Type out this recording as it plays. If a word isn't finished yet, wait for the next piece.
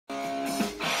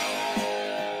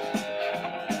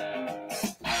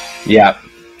Yeah.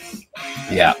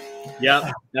 Yeah.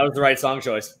 Yeah, that was the right song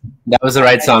choice. That was the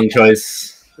right song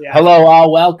choice. Yeah. Hello,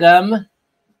 all. Welcome.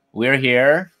 We're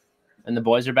here, and the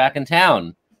boys are back in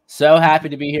town. So happy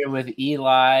to be here with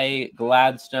Eli,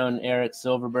 Gladstone, Eric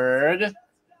Silverberg.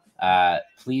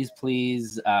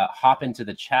 Please hop into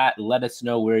the chat. Let us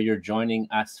know where you're joining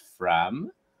us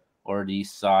from. Already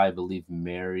saw, I believe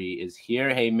Mary is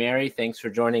here. Hey, Mary, thanks for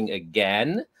joining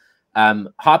again.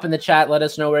 Hop in the chat. Let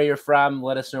us know where you're from.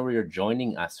 Let us know where you're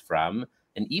joining us from.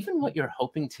 And even what you're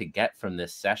hoping to get from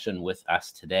this session with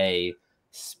us today.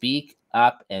 Speak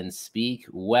up and speak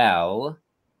well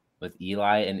with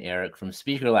Eli and Eric from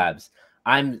Speaker Labs.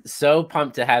 I'm so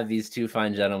pumped to have these two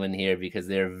fine gentlemen here because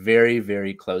they're very,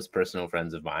 very close personal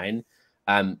friends of mine.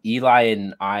 Eli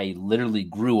and I literally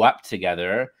grew up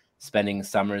together, spending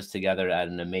summers together at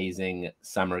an amazing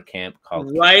summer camp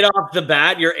called... Right off the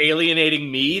bat, you're alienating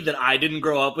me that I didn't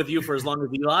grow up with you for as long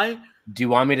as Eli? Do you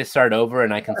want me to start over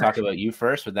and I can talk about you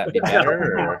first? Would that be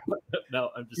better? Or? No,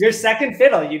 I'm just You're kidding. second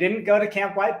fiddle. You didn't go to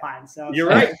Camp White Pine. So You're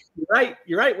right. You're right.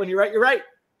 You're right. When you're right, you're right.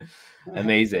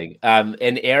 Amazing.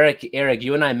 And Eric,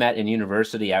 you and I met in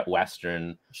university at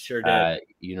Western. Sure did.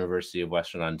 University of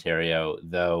Western Ontario,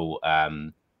 though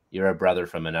you're a brother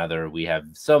from another. We have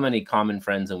so many common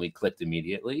friends and we clicked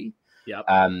immediately. Yep.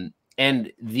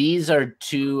 And these are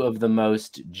two of the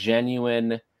most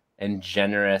genuine and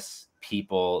generous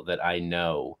people that I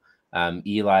know.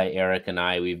 Eli, Eric, and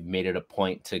I, we've made it a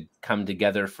point to come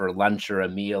together for lunch or a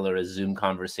meal or a Zoom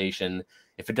conversation.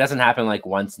 If it doesn't happen like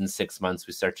once in 6 months,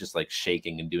 we start just like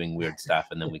shaking and doing weird stuff,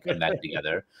 and then we come back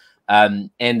together.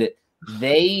 And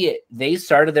they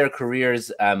started their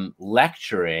careers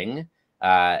lecturing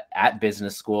at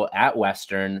business school at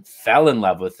Western, fell in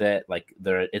love with it. Like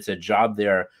it's a job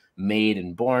they're made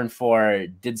and born for,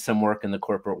 did some work in the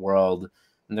corporate world,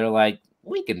 and they're like,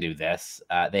 we can do this.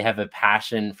 They have a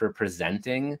passion for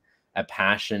presenting, a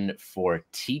passion for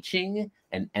teaching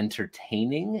and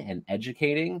entertaining and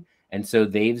educating. And so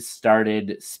they've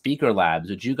started Speaker Labs,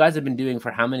 which you guys have been doing for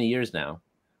how many years now?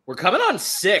 We're coming on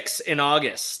 6 in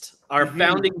August. Our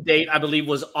founding date, I believe,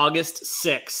 was August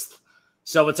 6th.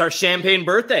 So it's our champagne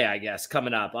birthday, I guess,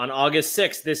 coming up on August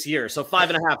 6th this year. So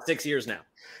 5.5, 6 years now.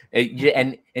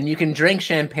 And you can drink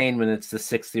champagne when it's the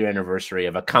 6th year anniversary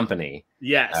of a company.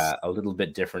 Yes. A little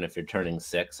bit different if you're turning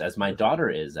 6, as my daughter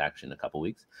is actually in a couple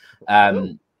weeks.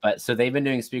 But so they've been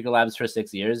doing Speaker Labs for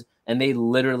 6 years, and they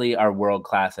literally are world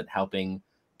class at helping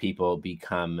people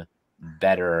become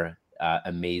better,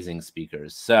 amazing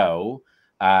speakers. So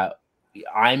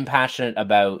I'm passionate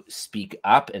about speak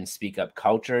up and speak up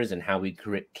cultures and how we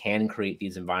can create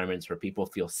these environments where people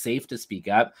feel safe to speak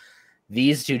up.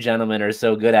 These two gentlemen are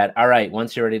so good at, all right,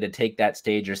 once you're ready to take that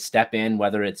stage or step in,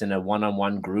 whether it's in a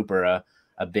one-on-one group or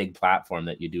a big platform,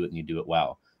 that you do it and you do it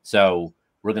well. So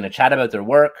we're going to chat about their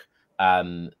work.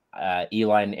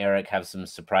 Eli and Eric have some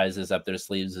surprises up their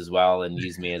sleeves as well, and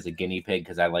use me as a guinea pig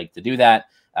because I like to do that,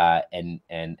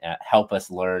 and help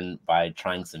us learn by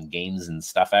trying some games and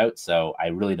stuff out. So I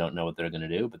really don't know what they're going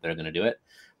to do, but they're going to do it.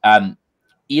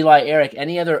 Eli, Eric,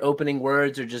 any other opening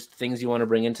words or just things you want to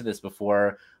bring into this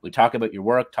before we talk about your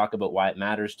work, talk about why it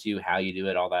matters to you, how you do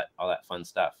it, all that fun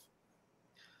stuff?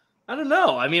 I don't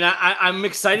know. I mean, I'm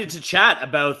excited to chat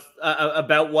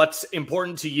about what's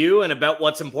important to you and about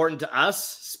what's important to us,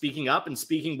 speaking up and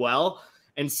speaking well,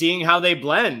 and seeing how they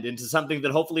blend into something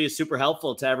that hopefully is super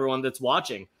helpful to everyone that's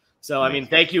watching. So, I mean,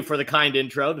 thank you for the kind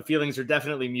intro. The feelings are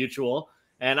definitely mutual.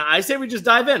 And I say we just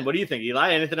dive in. What do you think,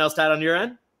 Eli? Anything else to add on your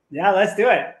end? Yeah, let's do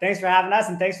it. Thanks for having us,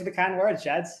 and thanks for the kind words,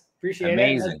 Sheds. Appreciate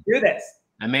it. Let's do this.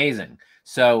 Amazing.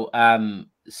 So,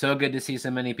 so good to see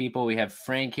so many people. We have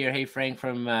Frank here. Hey, Frank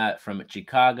from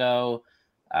Chicago.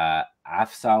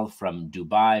 Afsal from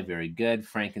Dubai. Very good.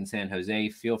 Frank in San Jose.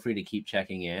 Feel free to keep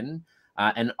checking in.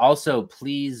 And also,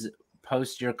 please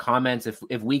post your comments.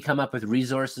 If we come up with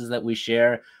resources that we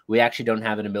share, we actually don't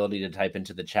have an ability to type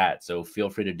into the chat. So feel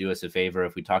free to do us a favor.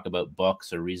 If we talk about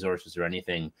books or resources or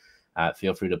anything,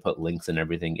 feel free to put links and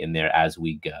everything in there as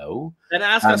we go. And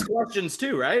ask us questions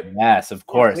too, right? Yes, of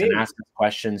course. Please. And ask us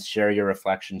questions, share your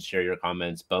reflections, share your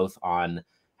comments, both on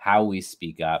how we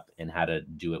speak up and how to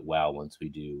do it well once we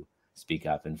do speak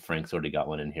up. And Frank's already got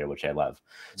one in here, which I love.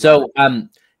 So,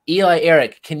 Eli,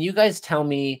 Eric, can you guys tell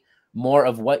me more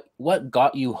of what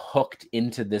got you hooked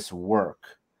into this work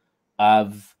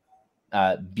of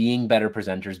being better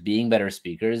presenters, being better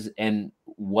speakers, and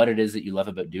what it is that you love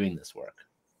about doing this work?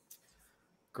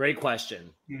 Great question.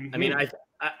 I mean,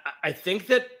 I think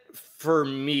that for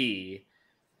me,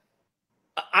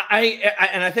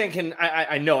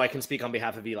 I know I can speak on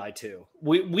behalf of Eli too.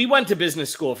 We went to business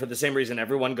school for the same reason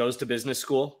everyone goes to business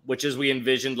school, which is we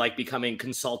envisioned like becoming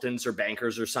consultants or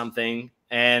bankers or something.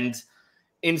 And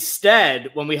instead,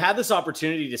 when we had this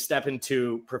opportunity to step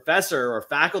into professor or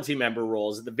faculty member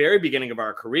roles at the very beginning of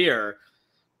our career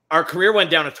went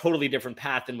down a totally different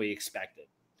path than we expected.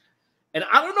 And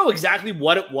I don't know exactly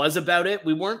what it was about it.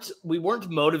 We weren't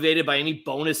motivated by any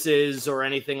bonuses or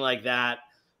anything like that,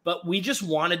 but we just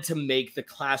wanted to make the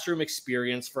classroom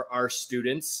experience for our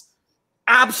students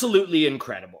absolutely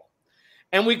incredible.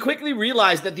 And we quickly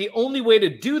realized that the only way to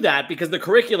do that, because the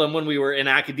curriculum when we were in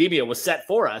academia was set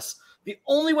for us, the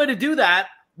only way to do that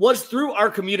was through our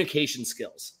communication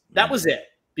skills. That was it,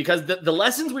 because the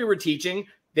lessons we were teaching,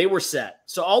 they were set.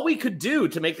 So all we could do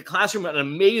to make the classroom an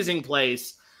amazing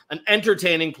place, an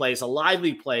entertaining place, a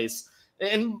lively place,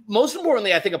 and most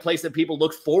importantly, I think a place that people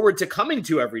look forward to coming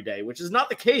to every day, which is not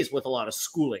the case with a lot of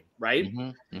schooling, right?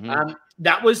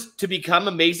 That was to become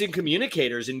amazing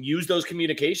communicators and use those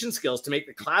communication skills to make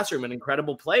the classroom an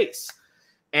incredible place.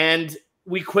 And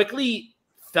we quickly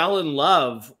fell in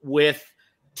love with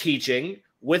teaching,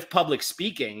 with public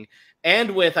speaking,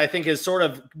 and with, I think, is sort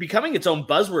of becoming its own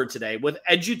buzzword today, with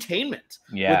edutainment.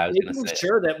 Yeah, with making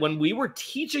sure that when we were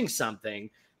teaching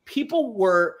something, people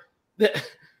were...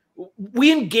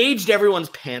 we engaged everyone's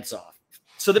pants off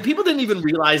so that people didn't even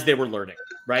realize they were learning,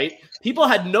 right? People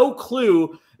had no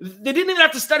clue. They didn't even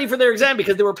have to study for their exam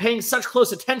because they were paying such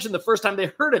close attention the first time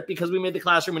they heard it, because we made the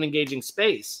classroom an engaging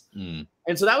space. And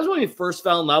so that was when we first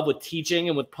fell in love with teaching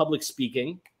and with public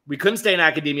speaking. We couldn't stay in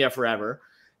academia forever.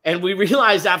 And we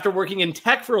realized after working in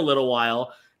tech for a little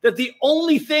while that the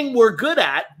only thing we're good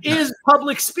at is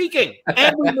public speaking,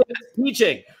 and we miss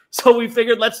teaching. So we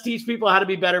figured, let's teach people how to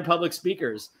be better public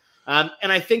speakers.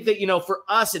 And I think that, you know, for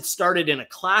us, it started in a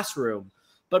classroom,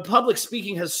 but public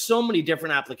speaking has so many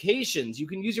different applications. You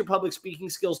can use your public speaking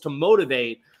skills to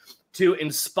motivate, to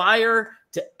inspire,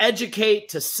 to educate,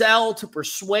 to sell, to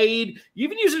persuade. You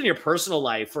even use it in your personal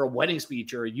life for a wedding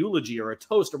speech or a eulogy or a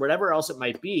toast or whatever else it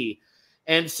might be.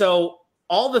 And so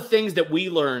all the things that we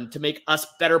learned to make us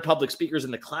better public speakers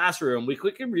in the classroom, we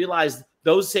quickly realized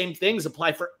those same things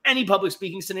apply for any public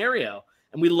speaking scenario.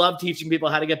 And we love teaching people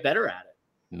how to get better at it.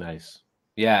 Nice.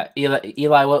 Yeah.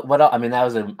 Eli, what else? I mean, that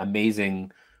was an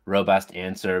amazing, robust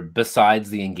answer besides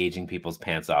the engaging people's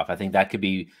pants off. I think that could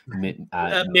be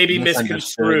maybe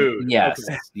misconstrued. Yes.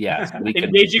 Okay. Yes.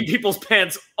 Engaging people's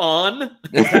pants on.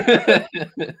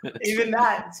 Even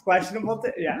that, it's questionable.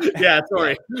 Yeah.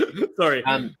 Sorry.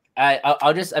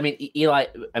 I'll just, I mean, Eli,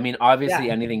 I mean, obviously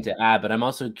anything to add, but I'm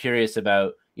also curious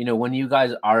about, you know, when you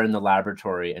guys are in the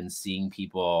laboratory and seeing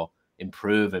people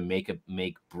improve and make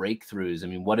breakthroughs. I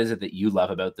mean, what is it that you love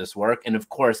about this work? And of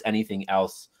course, anything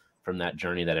else from that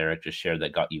journey that Eric just shared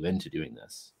that got you into doing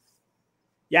this?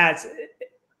 Yeah,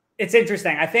 it's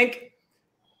interesting. I think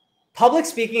public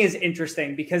speaking is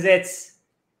interesting because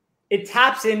it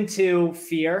taps into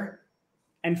fear,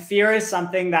 and fear is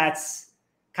something that's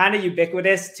kind of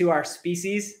ubiquitous to our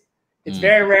species. It's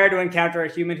very rare to encounter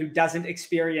a human who doesn't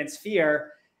experience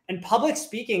fear. And public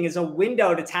speaking is a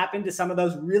window to tap into some of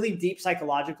those really deep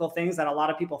psychological things that a lot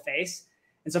of people face.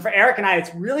 And so for Eric and I,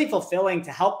 it's really fulfilling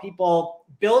to help people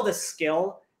build a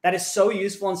skill that is so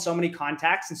useful in so many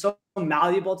contexts and so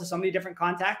malleable to so many different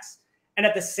contexts. And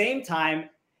at the same time,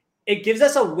 it gives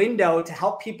us a window to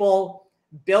help people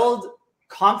build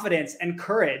confidence and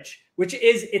courage, which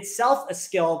is itself a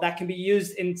skill that can be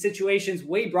used in situations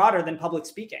way broader than public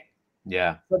speaking.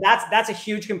 Yeah. So that's a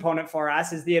huge component for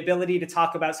us, is the ability to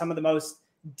talk about some of the most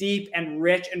deep and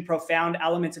rich and profound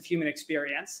elements of human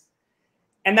experience.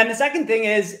 And then the second thing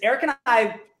is Eric and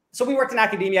I, so we worked in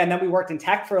academia and then we worked in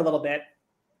tech for a little bit.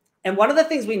 And one of the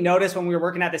things we noticed when we were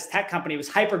working at this tech company was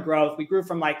hyper growth. We grew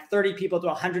from like 30 people to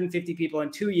 150 people in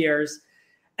 2 years.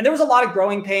 And there was a lot of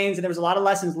growing pains and there was a lot of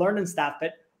lessons learned and stuff.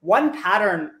 But one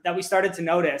pattern that we started to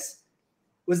notice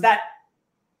was that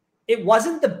it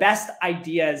wasn't the best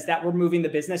ideas that were moving the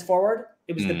business forward.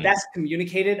 It was the best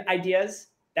communicated ideas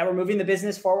that were moving the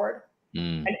business forward.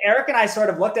 And Eric and I sort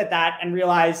of looked at that and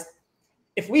realized,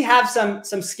 if we have some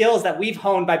skills that we've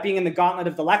honed by being in the gauntlet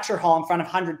of the lecture hall in front of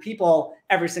 100 people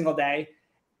every single day,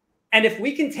 and if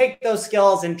we can take those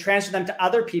skills and transfer them to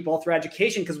other people through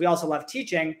education, because we also love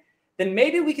teaching, then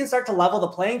maybe we can start to level the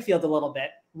playing field a little bit,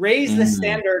 raise the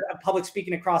standard of public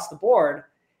speaking across the board,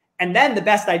 and then the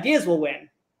best ideas will win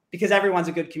because everyone's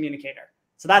a good communicator.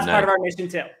 So that's part of our mission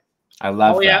too. I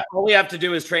love that. All we have to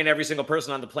do is train every single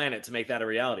person on the planet to make that a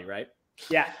reality, right?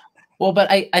 Yeah. Well, but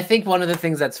I think one of the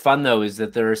things that's fun, though, is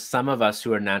that there are some of us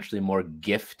who are naturally more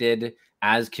gifted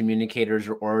as communicators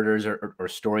or orators or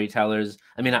storytellers.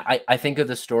 I mean, I think of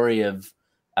the story of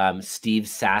Steve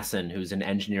Sasson, who's an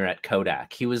engineer at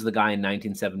Kodak. He was the guy in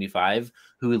 1975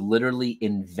 who literally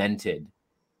invented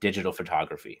digital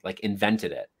photography, like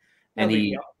invented it. And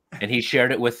he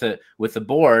shared it with the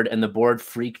board, and the board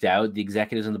freaked out. The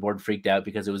executives on the board freaked out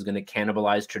because it was going to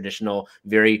cannibalize traditional,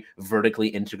 very vertically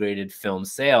integrated film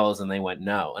sales. And they went,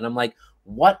 no. And I'm like,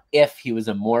 what if he was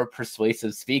a more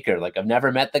persuasive speaker? Like, I've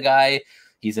never met the guy.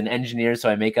 He's an engineer, so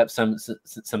I make up some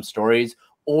stories.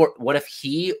 Or what if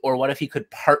he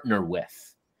could partner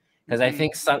with? Because I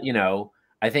think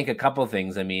I think a couple of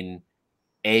things. I mean,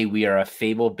 we are a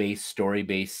fable-based,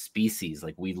 story-based species.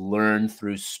 Like, we learn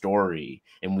through story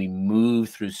and we move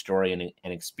through story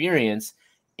and experience.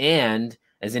 And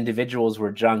as individuals,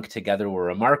 we're junk. Together, we're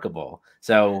remarkable.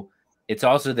 So it's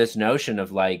also this notion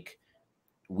of like,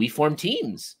 we form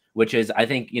teams, which is, I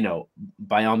think,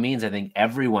 by all means, I think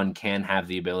everyone can have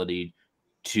the ability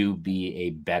to be a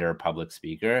better public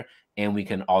speaker. And we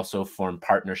can also form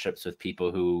partnerships with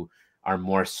people who are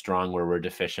more strong where we're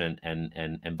deficient,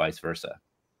 and vice versa.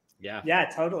 Yeah,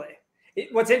 totally.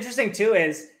 What's interesting too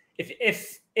is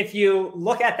if you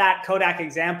look at that Kodak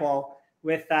example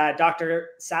with Dr.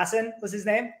 Sasson, was his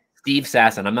name? Steve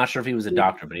Sasson. I'm not sure if he was a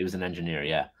doctor, but he was an engineer.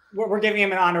 Yeah. We're giving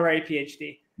him an honorary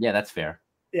PhD. Yeah, that's fair.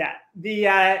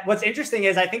 Yeah. What's interesting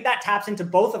is I think that taps into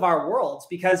both of our worlds,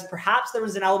 because perhaps there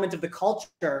was an element of the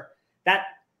culture that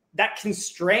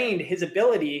constrained his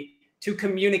ability to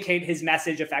communicate his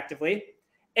message effectively.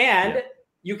 And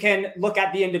you can look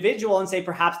at the individual and say,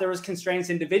 perhaps there was constraints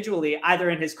individually, either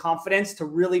in his confidence to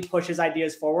really push his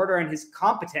ideas forward, or in his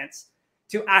competence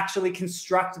to actually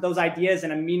construct those ideas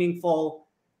in a meaningful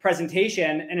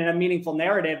presentation and in a meaningful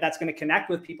narrative that's going to connect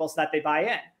with people so that they buy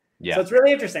in. Yeah. So it's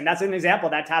really interesting. That's an example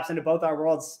that taps into both our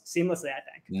worlds seamlessly, I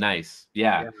think. Nice.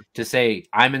 Yeah. To say,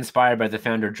 I'm inspired by the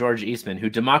founder, George Eastman,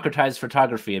 who democratized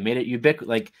photography and made it ubiquitous,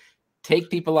 like, take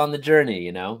people on the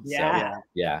journey, Yeah. So,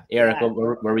 yeah. Eric,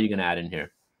 where were you going to add in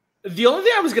here? The only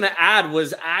thing I was going to add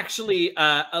was actually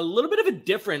a little bit of a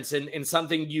difference in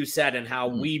something you said and how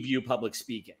we view public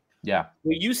speaking. Yeah.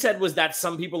 What you said was that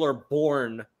some people are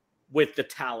born with the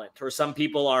talent, or some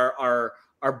people are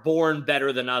born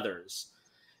better than others.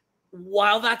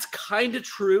 While that's kind of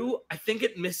true, I think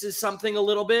it misses something a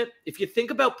little bit. If you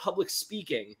think about public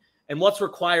speaking and what's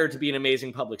required to be an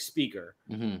amazing public speaker,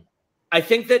 I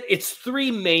think that it's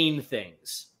three main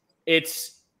things.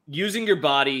 It's using your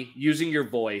body, using your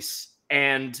voice,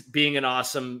 and being an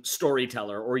awesome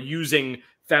storyteller, or using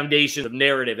foundation of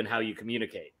narrative and how you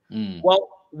communicate. Well,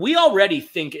 we already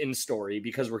think in story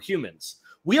because we're humans.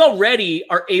 We already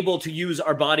are able to use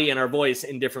our body and our voice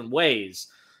in different ways.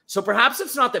 So perhaps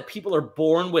it's not that people are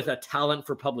born with a talent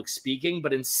for public speaking,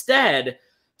 but instead,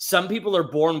 some people are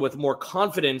born with more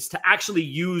confidence to actually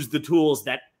use the tools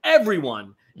that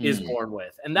everyone is born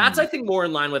with. And that's, I think, more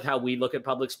in line with how we look at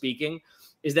public speaking,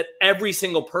 is that every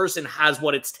single person has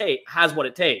what it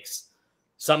takes.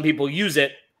 Some people use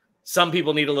it. Some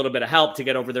people need a little bit of help to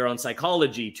get over their own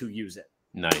psychology to use it.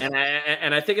 Nice.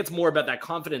 And I think it's more about that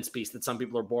confidence piece that some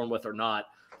people are born with or not,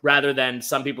 rather than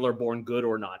some people are born good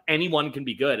or not. Anyone can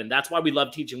be good. And that's why we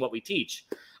love teaching what we teach.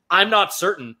 I'm not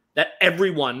certain that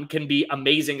everyone can be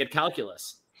amazing at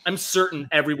calculus. I'm certain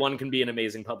everyone can be an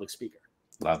amazing public speaker.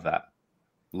 Love that.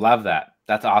 Love that.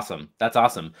 That's awesome. That's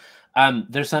awesome.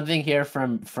 There's something here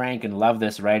from Frank, and love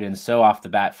this, right? And so off the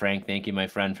bat, Frank, thank you, my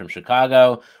friend from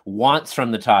Chicago. Wants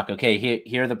from the talk. Okay,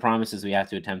 here are the promises we have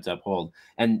to attempt to uphold.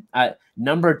 And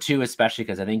number 2, especially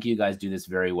because I think you guys do this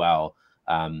very well.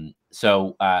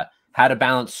 So how to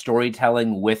balance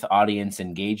storytelling with audience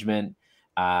engagement.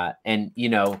 And,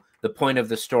 the point of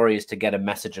the story is to get a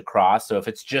message across. So if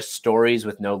it's just stories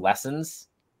with no lessons,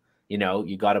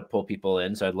 you got to pull people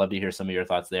in. So I'd love to hear some of your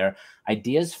thoughts there.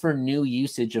 Ideas for new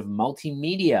usage of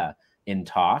multimedia in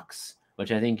talks,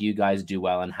 which I think you guys do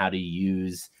well, and how to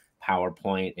use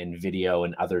PowerPoint and video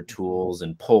and other tools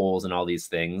and polls and all these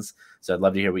things. So I'd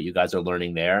love to hear what you guys are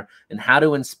learning there, and how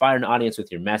to inspire an audience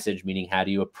with your message, meaning how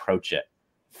do you approach it?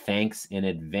 Thanks in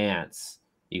advance.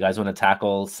 You guys want to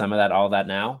tackle some of that, all that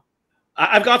now?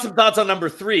 I've got some thoughts on number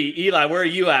 3. Eli, where are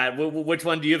you at? Which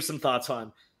one do you have some thoughts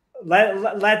on?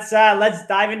 Let's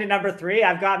dive into number 3.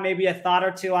 I've got maybe a thought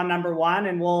or two on number 1,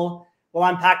 and we'll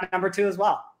unpack number 2 as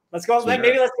well. Let's go. Sweet.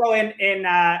 Maybe let's go in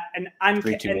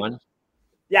 3, 2, 1.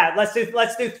 Yeah, let's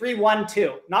do 3, 1,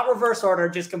 2. Not reverse order,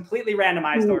 just completely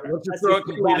randomized order. Let's just throw it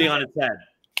completely on its head.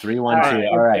 3, 1, 2.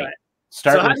 All right.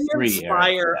 Start so with how do you 3.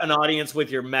 Inspire an audience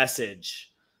with your message.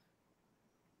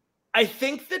 I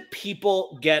think that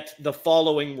people get the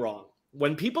following wrong.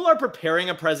 When people are preparing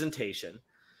a presentation,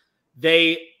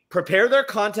 they prepare their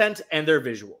content and their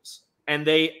visuals. And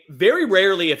they very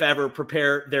rarely, if ever,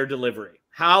 prepare their delivery,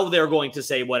 how they're going to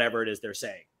say whatever it is they're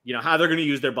saying, you know, how they're going to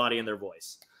use their body and their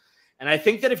voice. And I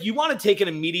think that if you want to take an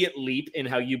immediate leap in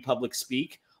how you public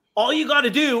speak, all you got to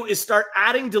do is start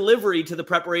adding delivery to the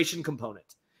preparation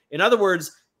component. In other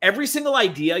words, every single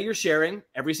idea you're sharing,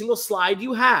 every single slide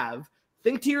you have,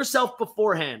 think to yourself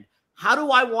beforehand, how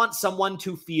do I want someone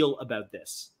to feel about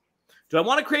this? Do I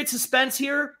want to create suspense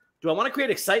here? Do I want to create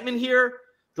excitement here?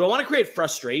 Do I want to create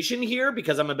frustration here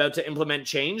because I'm about to implement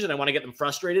change and I want to get them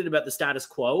frustrated about the status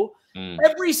quo?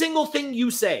 Every single thing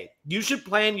you say, you should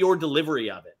plan your delivery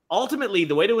of it. Ultimately,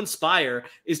 the way to inspire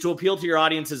is to appeal to your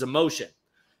audience's emotion.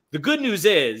 The good news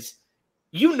is,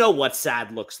 you know what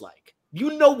sad looks like.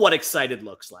 You know what excited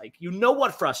looks like. You know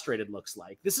what frustrated looks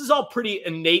like. This is all pretty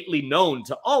innately known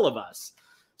to all of us.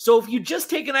 So if you just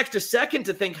take an extra second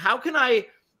to think, how am I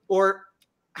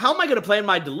going to plan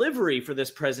my delivery for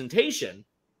this presentation?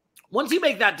 Once you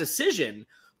make that decision,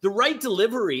 the right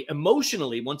delivery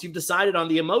emotionally, once you've decided on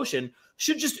the emotion,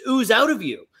 should just ooze out of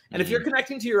you. And if you're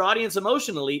connecting to your audience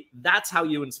emotionally, that's how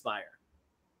you inspire.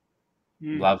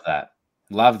 Love that.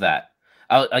 Love that.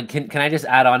 Can I just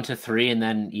add on to 3 and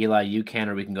then Eli, you can,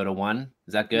 or we can go to 1?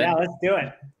 Is that good? Yeah, let's do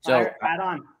it. So add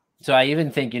on. So I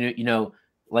even think,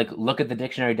 like look at the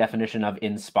dictionary definition of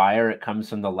inspire. It comes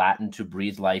from the Latin to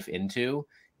breathe life into.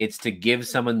 It's to give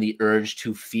someone the urge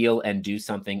to feel and do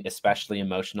something, especially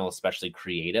emotional, especially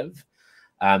creative.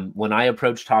 When I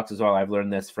approach talks as well, I've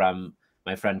learned this from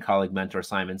my friend, colleague, mentor,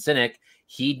 Simon Sinek.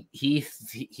 He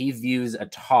views a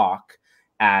talk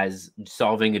as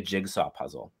solving a jigsaw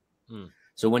puzzle.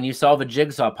 So when you solve a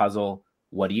jigsaw puzzle,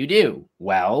 what do?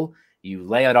 Well, you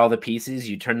lay out all the pieces,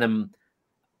 you turn them,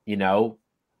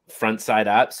 front side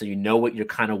up, so you know what you're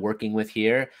kind of working with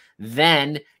here.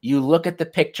 Then you look at the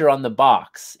picture on the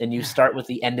box and you start with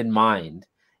the end in mind.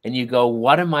 And you go,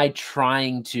 what am I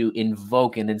trying to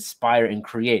invoke and inspire and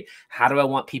create? How do I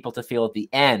want people to feel at the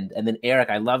end? And then, Eric,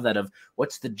 I love that of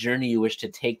what's the journey you wish to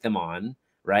take them on,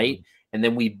 right? And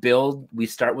then we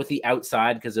start with the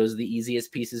outside because those are the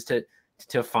easiest pieces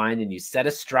to find. And you set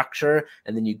a structure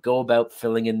and then you go about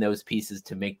filling in those pieces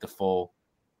to make the full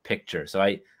picture. So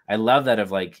I love that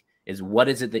of what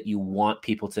is it that you want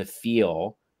people to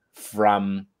feel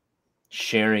from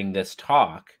sharing this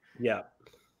talk? Yeah.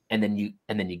 And then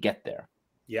you get there.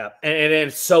 Yeah. And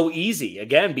it's so easy,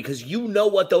 again, because you know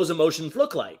what those emotions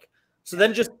look like. So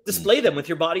then just display them with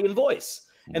your body and voice.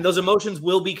 And those emotions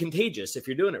will be contagious if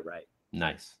you're doing it right.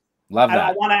 Nice. Love that.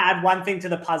 I want to add one thing to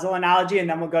the puzzle analogy, and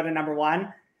then we'll go to number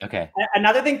 1. Okay.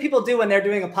 Another thing people do when they're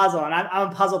doing a puzzle, and I'm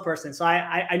a puzzle person, so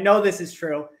I know this is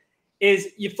true, is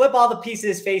you flip all the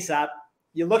pieces face up,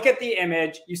 you look at the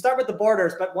image, you start with the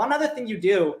borders, but one other thing you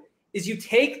do is you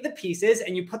take the pieces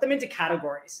and you put them into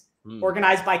categories.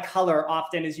 Organized by color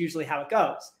often is usually how it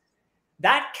goes.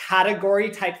 That category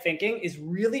type thinking is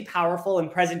really powerful in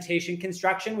presentation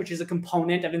construction, which is a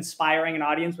component of inspiring an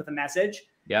audience with a message.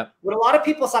 Yep. What a lot of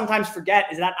people sometimes forget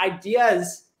is that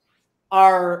ideas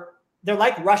they're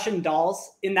like Russian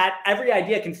dolls, in that every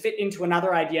idea can fit into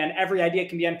another idea and every idea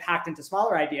can be unpacked into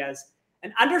smaller ideas.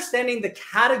 And understanding the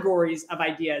categories of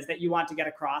ideas that you want to get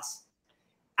across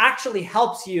actually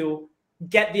helps you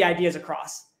get the ideas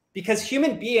across. Because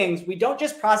human beings, we don't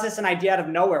just process an idea out of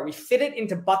nowhere. We fit it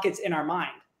into buckets in our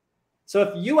mind. So if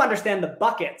you understand the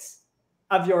buckets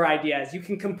of your ideas, you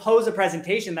can compose a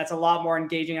presentation that's a lot more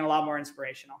engaging and a lot more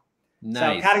inspirational.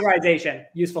 Nice. So categorization,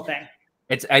 useful thing.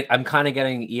 I'm kind of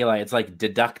getting, Eli, it's like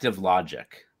deductive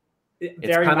logic.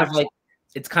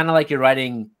 It's kind of like you're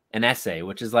writing an essay,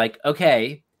 which is like,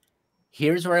 okay,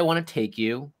 here's where I want to take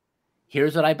you.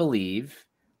 Here's what I believe.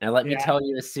 Now let me tell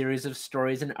you a series of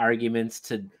stories and arguments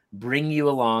to bring you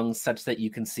along such that you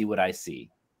can see what I see.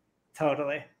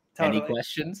 Totally. Any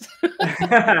questions?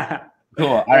 Cool.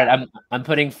 All right. I'm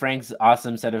putting Frank's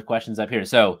awesome set of questions up here.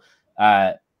 So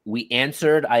we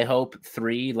answered, I hope,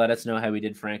 3. Let us know how we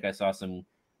did, Frank. I saw some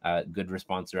good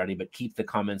response already, but keep the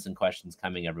comments and questions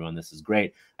coming, everyone. This is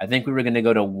great. I think we were going to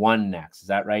go to 1 next. Is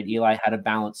that right, Eli? How to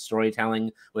balance storytelling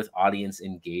with audience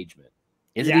engagement.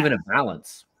 Is it even a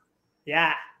balance?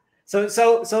 Yeah. So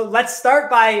let's start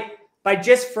by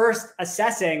just first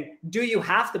assessing, do you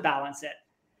have to balance it?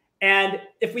 And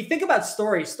if we think about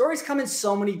stories come in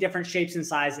so many different shapes and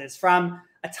sizes, from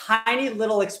a tiny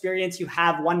little experience you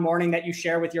have one morning that you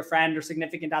share with your friend or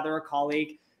significant other or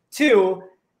colleague, to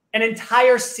an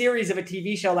entire series of a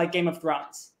TV show like Game of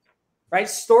Thrones, right?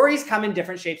 Stories come in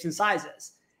different shapes and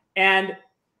sizes. And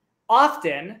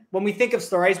often when we think of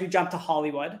stories, we jump to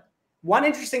Hollywood. One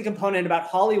interesting component about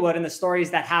Hollywood and the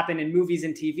stories that happen in movies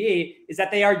and TV is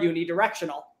that they are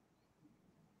unidirectional.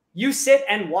 You sit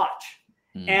and watch.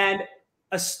 And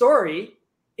a story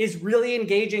is really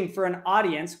engaging for an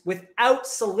audience without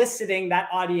soliciting that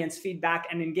audience feedback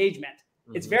and engagement.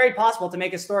 It's very possible to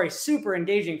make a story super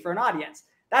engaging for an audience.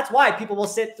 That's why people will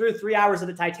sit through 3 hours of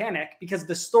the Titanic, because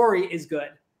the story is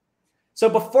good. So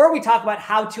before we talk about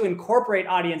how to incorporate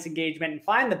audience engagement and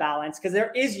find the balance, because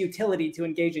there is utility to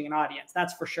engaging an audience,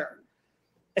 that's for sure,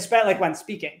 especially like when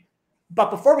speaking. But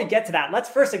before we get to that, let's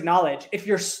first acknowledge, if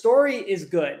your story is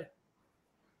good,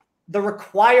 the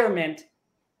requirement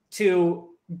to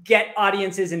get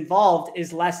audiences involved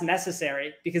is less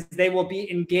necessary, because they will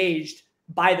be engaged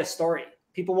by the story.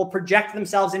 People will project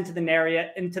themselves into the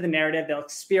narrative, they'll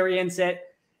experience it,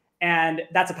 and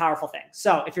that's a powerful thing.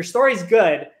 So if your story is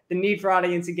good, the need for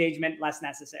audience engagement, less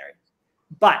necessary.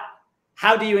 But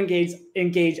how do you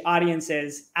engage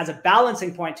audiences as a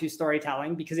balancing point to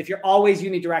storytelling? Because if you're always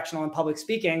unidirectional in public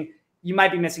speaking, you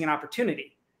might be missing an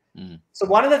opportunity. So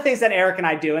one of the things that Eric and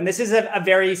I do, and this is a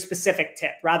very specific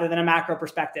tip rather than a macro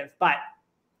perspective, but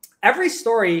every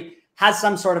story has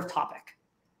some sort of topic.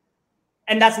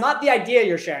 And that's not the idea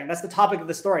you're sharing. That's the topic of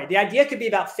the story. The idea could be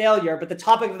about failure, but the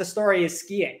topic of the story is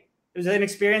skiing. It was an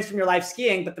experience from your life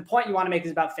skiing, but the point you want to make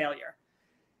is about failure.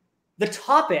 The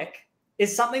topic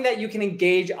is something that you can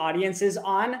engage audiences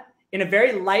on in a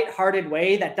very lighthearted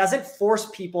way that doesn't force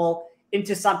people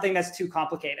into something that's too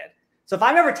complicated. So if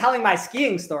I'm ever telling my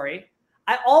skiing story,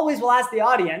 I always will ask the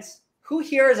audience, who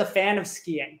here is a fan of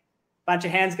skiing? Bunch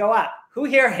of hands go up. Who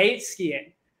here hates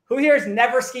skiing? Who here has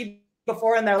never skied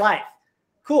before in their life?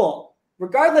 Cool.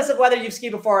 Regardless of whether you've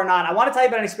skied before or not, I want to tell you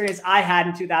about an experience I had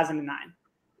in 2009.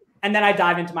 And then I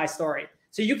dive into my story.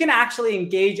 So you can actually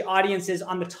engage audiences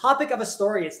on the topic of a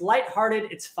story. It's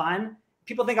lighthearted. It's fun.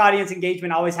 People think audience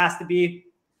engagement always has to be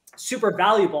super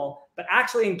valuable, but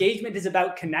actually engagement is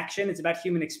about connection. It's about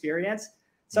human experience.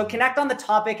 So connect on the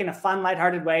topic in a fun,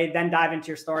 lighthearted way, then dive into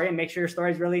your story and make sure your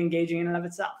story is really engaging in and of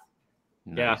itself.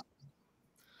 Yeah.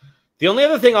 The only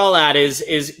other thing I'll add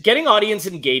is getting audience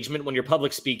engagement when you're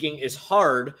public speaking is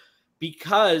hard,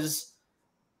 because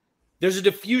there's a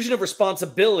diffusion of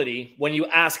responsibility when you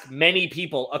ask many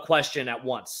people a question at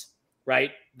once,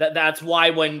 right? That's why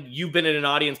when you've been in an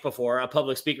audience before, a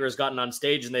public speaker has gotten on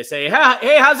stage and they say,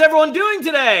 hey, how's everyone doing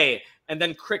today? And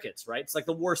then crickets, right? It's like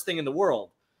the worst thing in the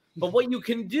world. But what you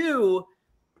can do,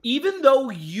 even though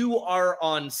you are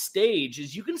on stage,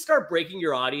 is you can start breaking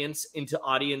your audience into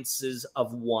audiences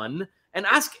of one and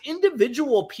ask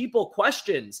individual people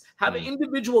questions, have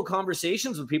individual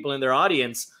conversations with people in their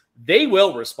audience. They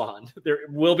will respond. There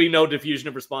will be no diffusion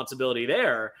of responsibility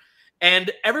there.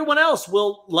 And everyone else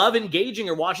will love engaging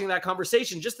or watching that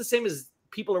conversation just the same as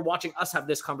people are watching us have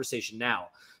this conversation now.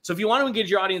 So if you want to engage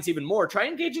your audience even more, try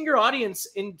dividing your audience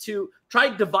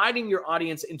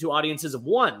into audiences of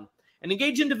one and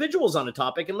engage individuals on a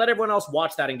topic and let everyone else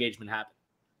watch that engagement happen.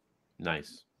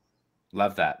 Nice.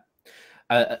 Love that.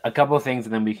 A couple of things,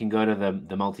 and then we can go to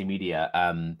the multimedia.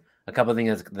 A couple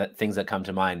of things that come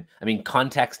to mind. I mean,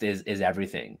 context is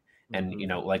everything. And, you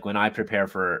know, like when I prepare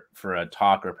for a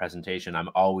talk or a presentation, I'm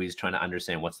always trying to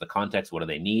understand what's the context, what do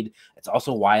they need. It's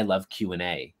also why I love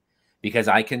Q&A, because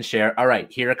I can share, all right,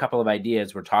 here are a couple of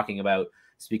ideas. We're talking about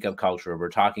speak up culture, we're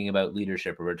talking about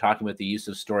leadership, or we're talking about the use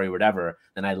of story, whatever.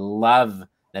 And I love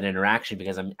that interaction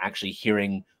because I'm actually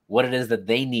hearing what it is that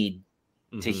they need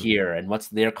to hear and what's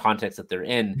their context that they're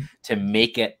in to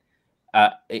make it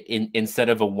instead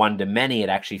of a one-to-many, it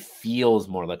actually feels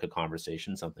more like a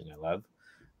conversation, something I love.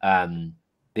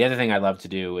 The other thing I love to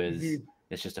do is,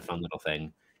 it's just a fun little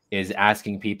thing, is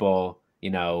asking people,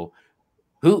 you know,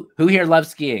 who here loves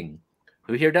skiing?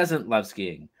 Who here doesn't love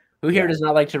skiing? Who here does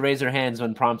not like to raise their hands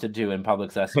when prompted to in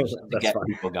public sessions to get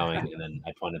people going? And then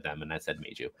I pointed them and I said,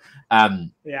 "Made you."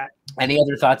 Any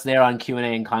other thoughts there on Q&A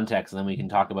and context? And then we can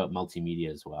talk about multimedia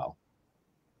as well.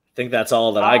 I think that's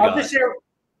all that I got.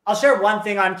 I'll share one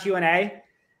thing on Q&A.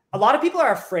 A lot of people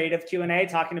are afraid of Q&A,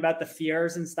 talking about the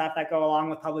fears and stuff that go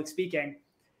along with public speaking.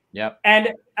 Yep. And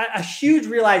a huge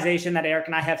realization that Eric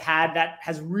and I have had that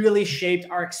has really shaped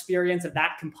our experience of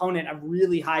that component of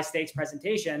really high stakes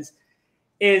presentations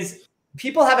is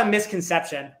people have a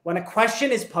misconception. When a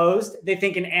question is posed, they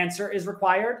think an answer is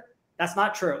required. That's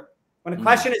not true. When a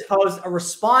question is posed, a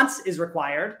response is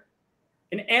required.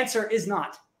 An answer is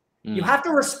not. You have to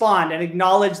respond and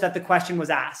acknowledge that the question was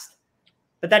asked,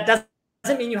 but that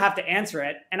doesn't mean you have to answer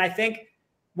it. And I think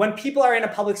when people are in a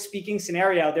public speaking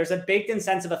scenario, there's a baked in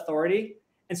sense of authority.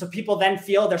 And so people then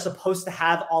feel they're supposed to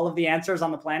have all of the answers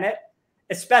on the planet,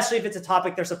 especially if it's a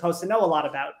topic they're supposed to know a lot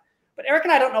about. But Eric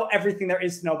and I don't know everything there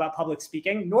is to know about public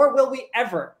speaking, nor will we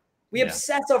ever. We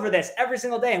obsess over this every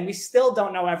single day, and we still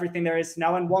don't know everything there is to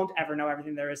know and won't ever know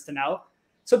everything there is to know.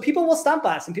 So people will stump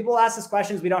us and people will ask us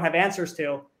questions we don't have answers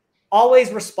to.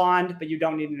 Always respond, but you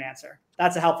don't need an answer.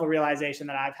 That's a helpful realization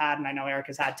that I've had, and I know Eric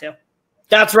has had too.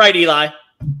 That's right, Eli.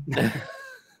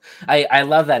 I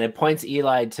love that. It points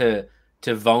Eli to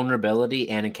vulnerability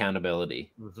and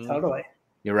accountability. Totally.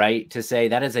 You're right to say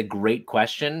that is a great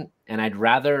question, and I'd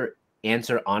rather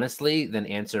answer honestly than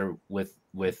answer with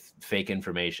fake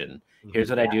information. Here's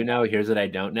what I do know, here's what I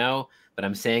don't know, but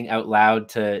I'm saying out loud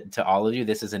to all of you,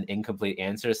 this is an incomplete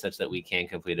answer such that we can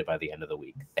complete it by the end of the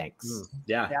week. Thanks.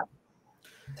 Yeah.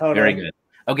 Totally. Very good.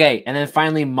 Okay, and then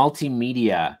finally,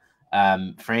 multimedia.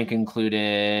 Frank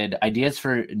included ideas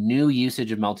for new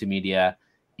usage of multimedia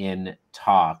in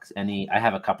talks. I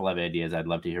have a couple of ideas. I'd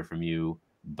love to hear from you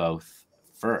both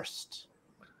first.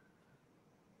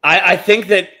 I think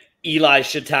that Eli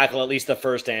should tackle at least the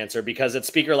first answer, because at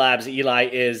Speaker Labs, Eli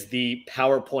is the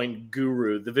PowerPoint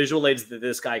guru. The visual aids that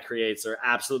this guy creates are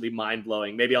absolutely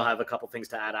mind-blowing. Maybe I'll have a couple things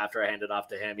to add after I hand it off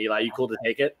to him. Eli, you cool to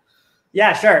take it?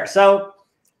 Yeah, sure. So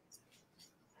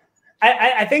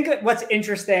I think what's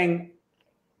interesting,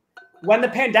 when the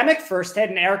pandemic first hit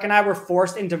and Eric and I were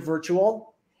forced into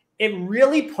virtual, it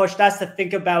really pushed us to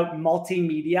think about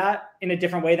multimedia in a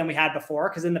different way than we had before.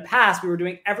 Because in the past, we were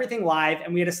doing everything live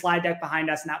and we had a slide deck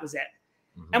behind us and that was it.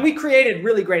 And we created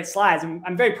really great slides. And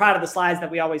I'm very proud of the slides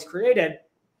that we always created.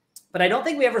 But I don't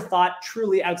think we ever thought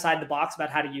truly outside the box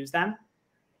about how to use them.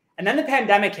 And then the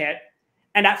pandemic hit.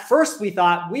 And at first we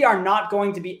thought we are not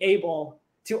going to be able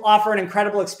to offer an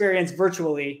incredible experience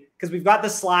virtually because we've got the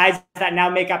slides that now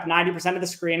make up 90% of the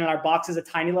screen and our box is a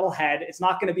tiny little head. It's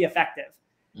not going to be effective.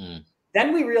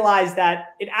 Then we realized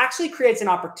that it actually creates an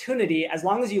opportunity as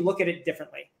long as you look at it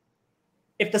differently.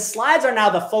 If the slides are now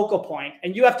the focal point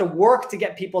and you have to work to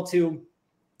get people to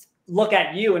look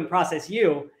at you and process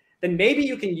you, then maybe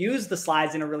you can use the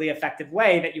slides in a really effective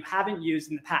way that you haven't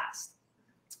used in the past.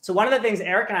 So one of the things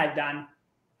Eric and I have done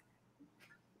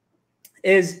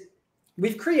is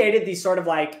we've created these sort of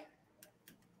like,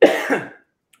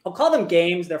 I'll call them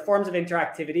games. They're forms of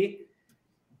interactivity.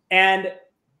 And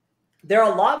they're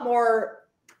a lot more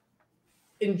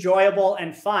enjoyable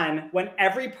and fun when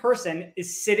every person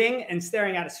is sitting and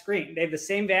staring at a screen. They have the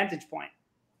same vantage point.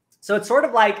 So it's sort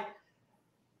of like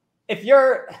if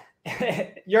you're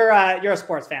a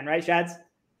sports fan, right, Shads?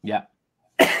 Yeah.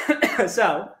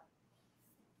 So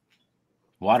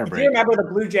water break. Do you remember the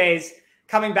Blue Jays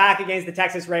coming back against the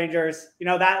Texas Rangers? You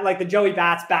know, that like the Joey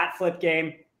Bats bat flip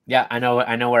game. Yeah, I know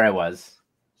where I was.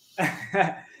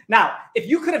 Now, if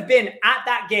you could have been at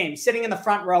that game, sitting in the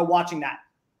front row watching that,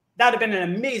 that would have been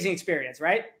an amazing experience,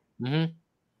 right?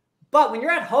 But when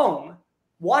you're at home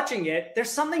watching it, there's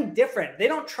something different. They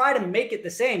don't try to make it the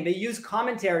same. They use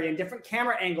commentary and different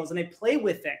camera angles and they play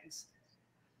with things.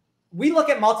 We look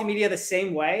at multimedia the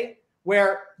same way,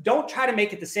 where don't try to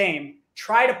make it the same.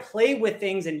 Try to play with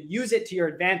things and use it to your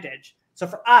advantage. So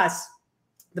for us,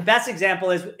 the best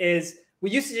example is we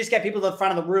used to just get people to the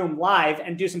front of the room live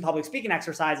and do some public speaking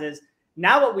exercises.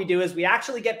 Now what we do is we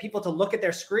actually get people to look at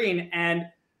their screen and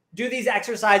do these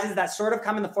exercises that sort of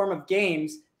come in the form of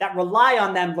games that rely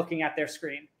on them looking at their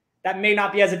screen that may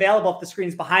not be as available if the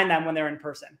screen's behind them when they're in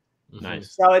person.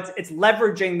 Nice. So it's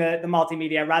leveraging the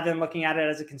multimedia rather than looking at it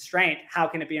as a constraint. How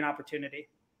can it be an opportunity?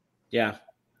 Yeah.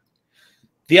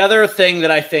 The other thing that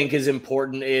I think is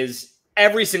important is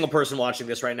every single person watching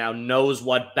this right now knows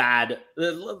what bad,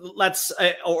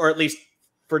 or at least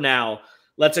for now,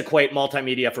 let's equate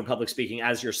multimedia for public speaking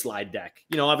as your slide deck.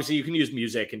 You know, obviously you can use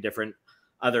music and different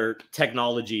other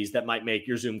technologies that might make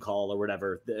your Zoom call or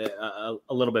whatever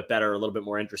a little bit better, a little bit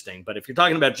more interesting. But if you're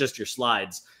talking about just your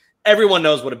slides, everyone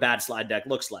knows what a bad slide deck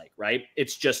looks like, right?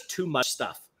 It's just too much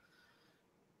stuff.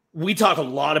 We talk a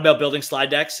lot about building slide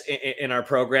decks in our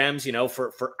programs, you know,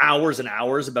 for hours and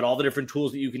hours about all the different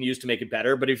tools that you can use to make it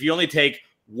better. But if you only take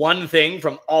one thing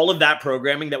from all of that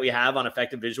programming that we have on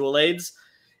effective visual aids,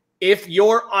 if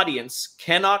your audience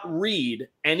cannot read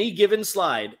any given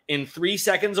slide in 3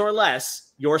 seconds or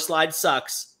less, your slide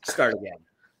sucks. Start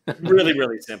again. Really,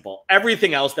 really simple.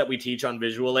 Everything else that we teach on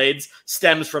visual aids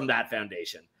stems from that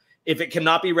foundation. If it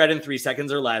cannot be read in 3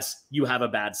 seconds or less, you have a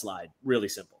bad slide. Really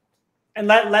simple. And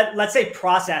let's say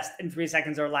processed in 3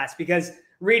 seconds or less, because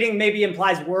reading maybe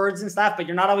implies words and stuff, but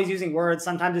you're not always using words.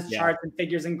 Sometimes it's charts and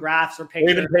figures and graphs or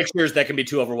pictures. Even pictures that can be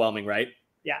too overwhelming, right?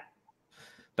 Yeah.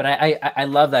 But I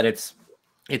love that it's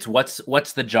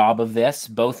what's the job of this,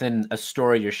 both in a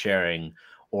story you're sharing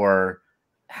or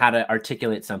how to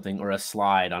articulate something or a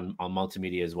slide on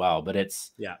multimedia as well. But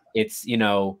it's you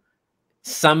know,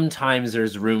 sometimes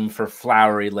there's room for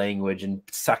flowery language and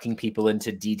sucking people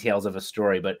into details of a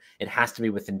story, but it has to be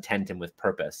with intent and with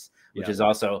purpose, which is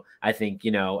also, I think,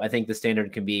 I think the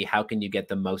standard can be, how can you get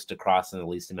the most across in the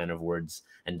least amount of words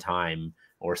and time,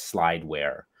 or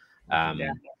slideware.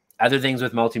 Other things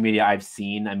with multimedia I've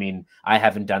seen, I mean, I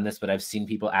haven't done this, but I've seen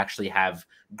people actually have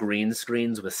green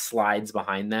screens with slides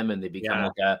behind them, and they become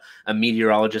like a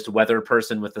meteorologist, weather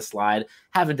person with the slide.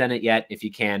 Haven't done it yet. If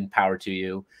you can, power to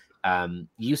you.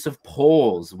 Use of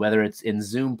polls, whether it's in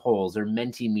Zoom polls or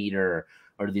Mentimeter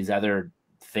or these other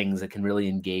things that can really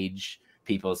engage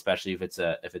people, especially if it's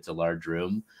a large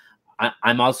room.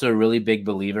 I'm also a really big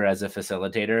believer as a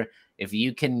facilitator, if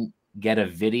you can get a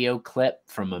video clip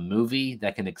from a movie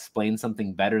that can explain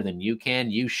something better than you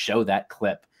can, you show that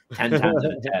clip 10 times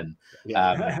out of 10.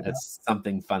 That's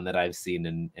something fun that I've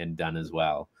seen and done as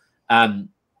well.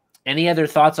 Any other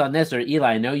thoughts on this? Or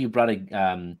Eli, I know you brought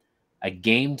a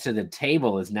game to the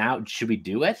table. Is now, should we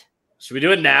do it? Should we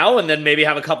do it now and then maybe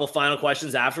have a couple final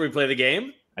questions after we play the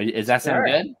game? Does that sound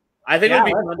good? I think it would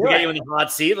be fun to get you in the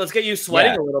hot seat. Let's get you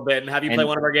sweating a little bit and have you play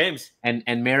one of our games.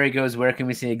 And Mary goes, where can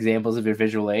we see examples of your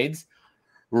visual aids?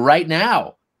 Right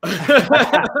now. This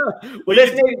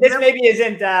maybe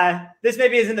isn't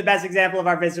the best example of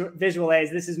our visual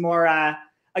aids. This is more a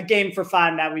game for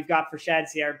fun that we've got for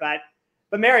Sheds here. But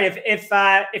Mary,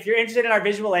 if you're interested in our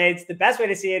visual aids, the best way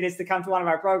to see it is to come to one of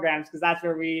our programs, because that's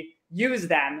where we use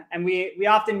them, and we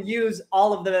often use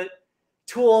all of the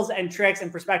tools and tricks and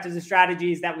perspectives and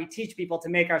strategies that we teach people to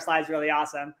make our slides really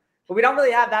awesome. But we don't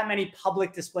really have that many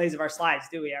public displays of our slides,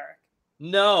 do we, Eric?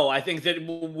 No, I think that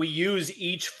we use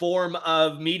each form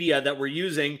of media that we're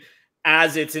using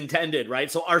as it's intended,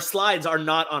 right? So our slides are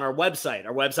not on our website.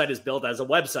 Our website is built as a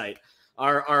website.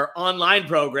 Our online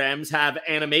programs have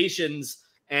animations,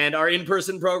 and our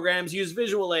in-person programs use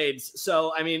visual aids.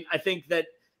 So, I mean, I think that,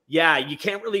 yeah, you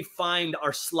can't really find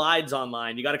our slides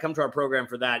online. You got to come to our program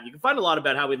for that. You can find a lot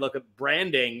about how we look at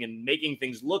branding and making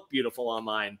things look beautiful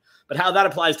online, but how that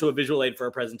applies to a visual aid for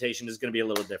a presentation is going to be a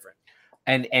little different.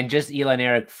 And just Eli and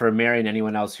Eric, for Mary and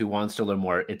anyone else who wants to learn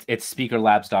more, it's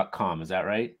speakerlabs.com. Is that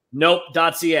right? Nope.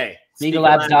 .ca.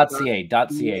 Speakerlabs.ca.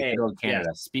 Good old Canada.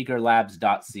 Yes.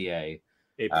 Speakerlabs.ca.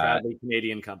 A proudly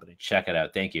Canadian company. Check it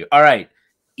out. Thank you. All right.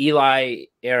 Eli,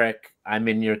 Eric, I'm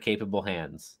in your capable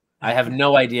hands. I have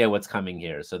no idea what's coming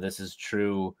here. So this is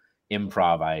true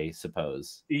improv, I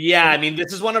suppose. Yeah, I mean,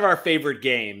 this is one of our favorite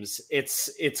games.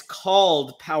 It's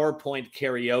called PowerPoint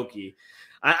Karaoke.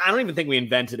 I don't even think we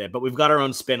invented it, but we've got our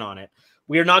own spin on it.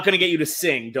 We are not going to get you to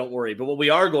sing, don't worry. But what we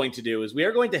are going to do is we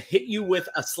are going to hit you with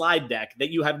a slide deck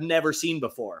that you have never seen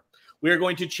before. We are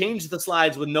going to change the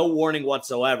slides with no warning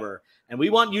whatsoever. And we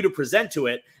want you to present to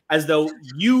it as though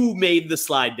you made the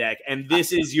slide deck and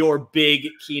this is your big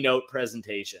keynote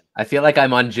presentation. I feel like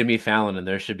I'm on Jimmy Fallon and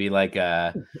there should be like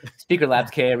a Speaker Labs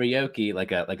karaoke,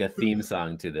 like a theme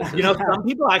song to this. You know, some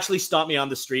people actually stop me on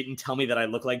the street and tell me that I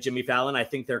look like Jimmy Fallon. I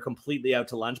think they're completely out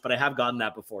to lunch, but I have gotten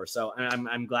that before. So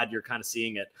I'm glad you're kind of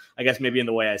seeing it, I guess maybe in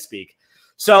the way I speak.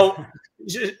 So,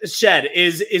 Shed,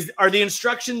 are the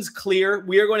instructions clear?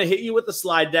 We are going to hit you with the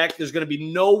slide deck. There's going to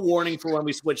be no warning for when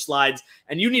we switch slides,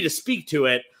 and you need to speak to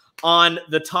it on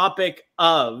the topic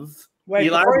of... Wait,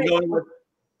 Eli,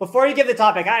 before you give the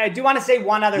topic, I do want to say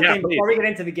one other thing before we get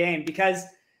into the game, because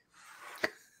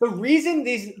the reason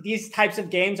these types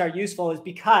of games are useful is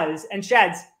because, and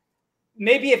Sheds,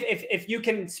 maybe if you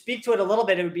can speak to it a little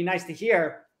bit, it would be nice to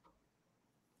hear.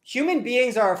 Human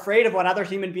beings are afraid of what other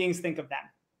human beings think of them.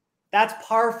 That's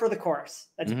par for the course.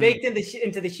 That's baked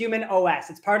into the human OS.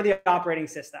 It's part of the operating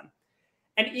system.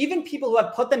 And even people who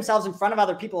have put themselves in front of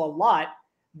other people a lot,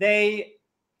 they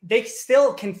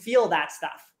still can feel that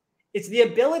stuff. It's the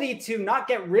ability to not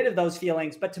get rid of those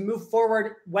feelings, but to move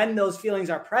forward when those feelings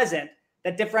are present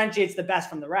that differentiates the best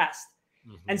from the rest.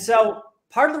 And so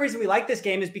part of the reason we like this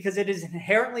game is because it is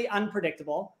inherently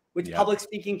unpredictable, which public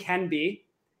speaking can be.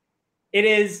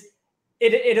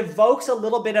 It evokes a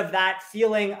little bit of that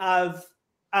feeling of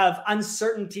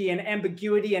uncertainty and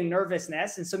ambiguity and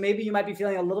nervousness. And so maybe you might be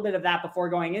feeling a little bit of that before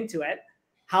going into it.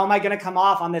 How am I going to come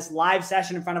off on this live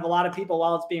session in front of a lot of people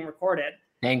while it's being recorded?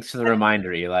 Thanks for the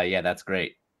reminder, Eli. Yeah, that's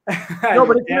great. No,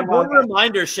 but it's an important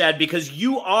reminder, Shed, because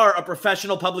you are a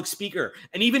professional public speaker,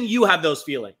 and even you have those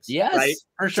feelings. Yes, right?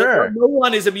 for sure. So no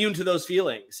one is immune to those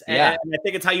feelings, and I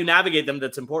think it's how you navigate them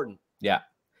that's important. Yeah,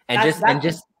 and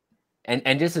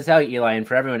just to tell you, Eli, and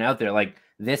for everyone out there, like,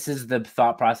 this is the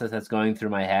thought process that's going through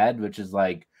my head, which is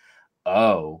like,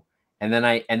 oh, and then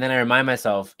I remind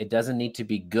myself, it doesn't need to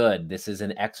be good. This is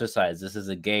an exercise. This is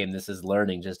a game. This is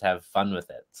learning. Just have fun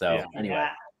with it. So anyway.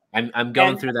 I'm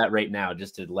going through that right now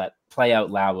just to play out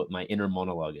loud what my inner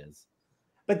monologue is.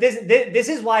 But this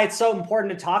is why it's so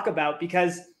important to talk about,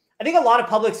 because I think a lot of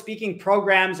public speaking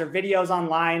programs or videos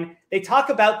online, they talk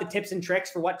about the tips and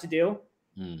tricks for what to do,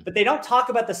 but they don't talk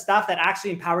about the stuff that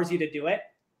actually empowers you to do it,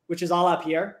 which is all up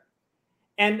here.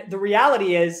 And the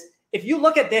reality is, if you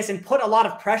look at this and put a lot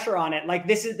of pressure on it, like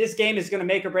this game is going to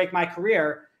make or break my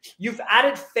career, you've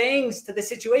added fangs to the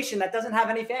situation that doesn't have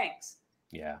any fangs.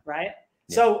 Yeah. Right.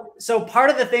 Yeah. So part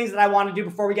of the things that I want to do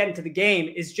before we get into the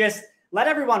game is just let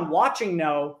everyone watching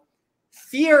know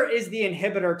fear is the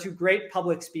inhibitor to great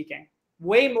public speaking,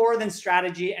 way more than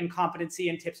strategy and competency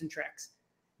and tips and tricks.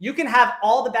 You can have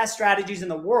all the best strategies in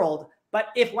the world, but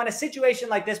if when a situation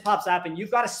like this pops up and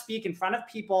you've got to speak in front of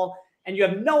people and you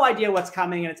have no idea what's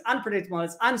coming and it's unpredictable and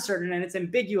it's uncertain and it's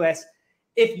ambiguous,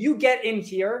 if you get in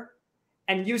here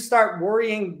and you start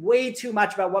worrying way too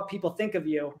much about what people think of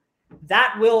you,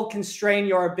 that will constrain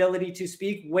your ability to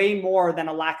speak way more than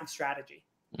a lack of strategy.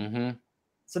 Mm-hmm.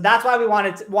 So that's why we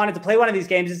wanted to play one of these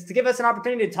games, is to give us an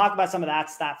opportunity to talk about some of that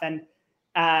stuff. And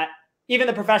even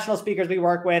the professional speakers we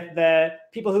work with, the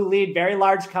people who lead very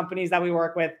large companies that we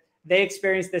work with, they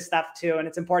experience this stuff too. And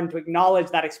it's important to acknowledge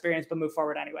that experience, but move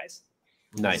forward anyways.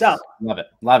 Nice. So love it.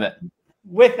 Love it.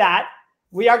 With that,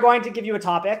 we are going to give you a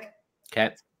topic.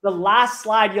 Okay. The last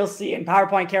slide you'll see in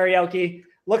PowerPoint karaoke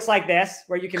looks like this,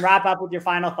 where you can wrap up with your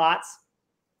final thoughts.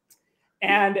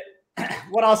 And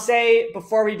what I'll say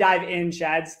before we dive in,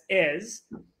 Sheds, is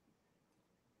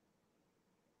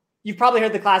you've probably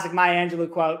heard the classic Maya Angelou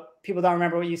quote, people don't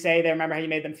remember what you say, they remember how you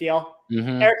made them feel.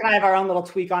 Mm-hmm. Eric and I have our own little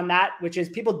tweak on that, which is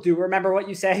people do remember what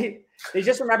you say. They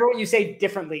just remember what you say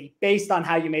differently based on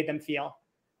how you made them feel.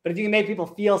 But if you can make people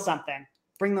feel something,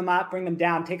 bring them up, bring them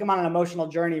down, take them on an emotional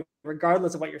journey,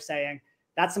 regardless of what you're saying,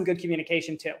 that's some good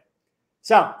communication too.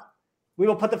 So we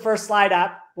will put the first slide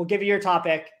up. We'll give you your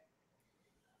topic.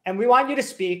 And we want you to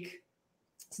speak.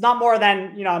 It's not more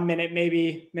than, a minute,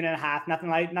 maybe minute and a half,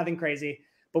 nothing crazy.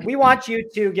 But we want you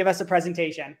to give us a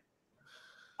presentation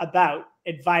about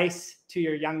advice to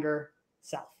your younger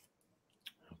self.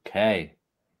 Okay.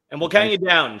 And we'll count you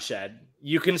down, Shed.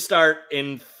 You can start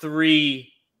in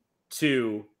 3,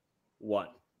 2, 1.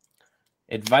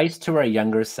 Advice to our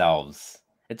younger selves.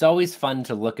 It's always fun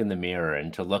to look in the mirror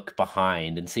and to look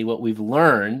behind and see what we've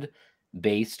learned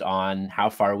based on how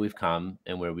far we've come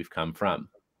and where we've come from.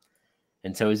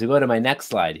 And so as we go to my next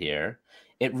slide here,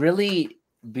 it really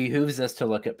behooves us to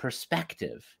look at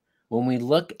perspective. When we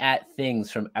look at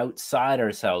things from outside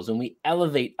ourselves, when we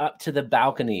elevate up to the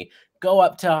balcony, go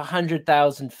up to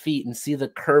 100,000 feet and see the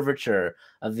curvature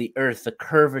of the earth, the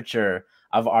curvature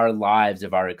of our lives,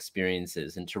 of our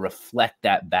experiences, and to reflect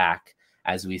that back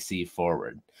as we see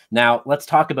forward. Now, let's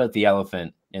talk about the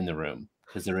elephant in the room,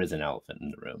 because there is an elephant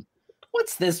in the room.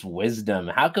 What's this wisdom?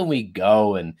 How can we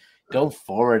go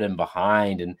forward and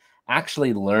behind and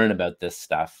actually learn about this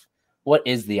stuff? What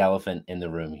is the elephant in the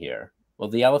room here? Well,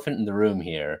 the elephant in the room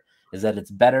here is that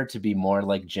it's better to be more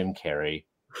like Jim Carrey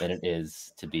than it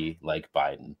is to be like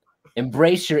Biden.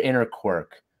 Embrace your inner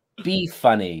quirk. Be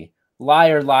funny.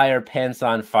 Liar, liar, pants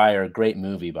on fire. Great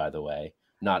movie, by the way.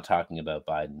 Not talking about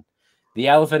Biden. The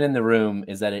elephant in the room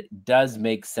is that it does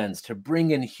make sense to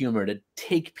bring in humor, to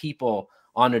take people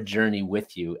on a journey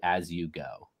with you as you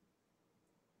go.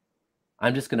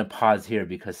 I'm just going to pause here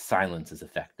because silence is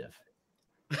effective.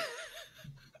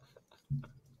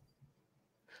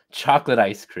 Chocolate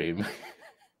ice cream,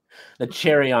 the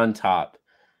cherry on top.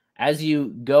 As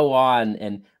you go on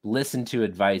and listen to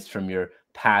advice from your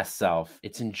past self,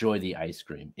 it's enjoy the ice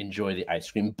cream, enjoy the ice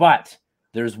cream. But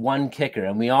there's one kicker,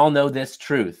 and we all know this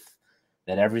truth,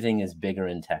 that everything is bigger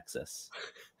in Texas.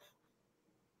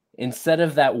 Instead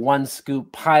of that one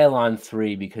scoop, pile on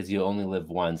 3 because you only live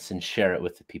once and share it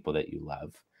with the people that you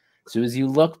love. So as you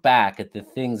look back at the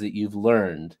things that you've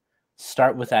learned,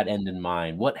 start with that end in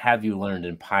mind. What have you learned,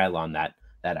 and pile on that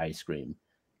ice cream.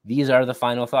 These are the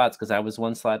final thoughts, because I was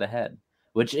one slide ahead,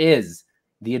 which is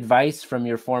the advice from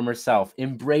your former self.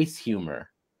 Embrace humor.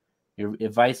 Your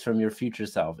advice from your future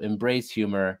self. Embrace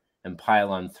humor and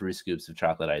pile on 3 scoops of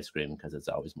chocolate ice cream, because it's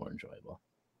always more enjoyable.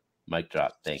 Mic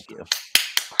drop. Thank you.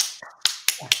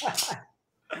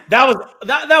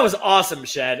 That was awesome,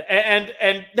 Shed.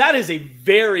 And that is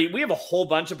we have a whole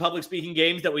bunch of public speaking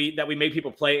games that we make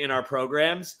people play in our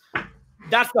programs.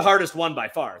 That's the hardest one by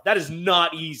far. That is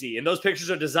not easy. And those pictures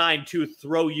are designed to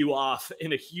throw you off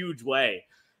in a huge way.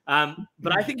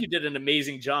 But I think you did an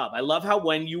amazing job. I love how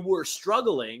when you were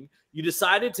struggling, you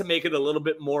decided to make it a little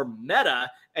bit more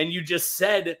meta, and you just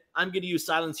said, I'm going to use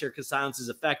silence here because silence is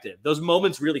effective. Those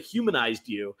moments really humanized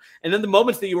you. And then the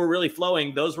moments that you were really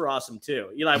flowing, those were awesome too.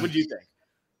 Eli, what do you think?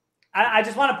 I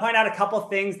just want to point out a couple of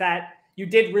things that you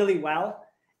did really well.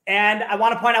 And I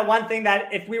want to point out one thing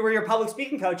that if we were your public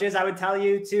speaking coaches, I would tell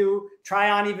you to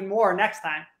try on even more next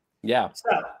time. Yeah.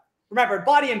 So remember,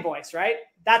 body and voice, right?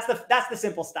 That's the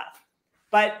simple stuff.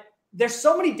 But there's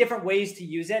so many different ways to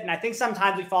use it. And I think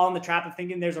sometimes we fall in the trap of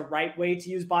thinking there's a right way to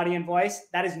use body and voice.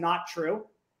 That is not true.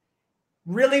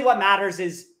 Really what matters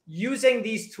is using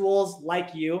these tools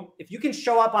like you. If you can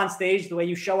show up on stage the way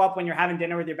you show up when you're having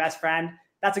dinner with your best friend,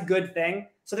 that's a good thing.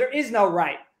 So there is no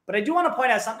right. But I do want to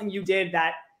point out something you did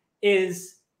that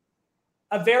is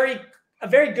a very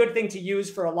good thing to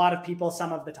use for a lot of people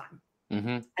some of the time.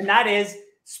 Mm-hmm. And that is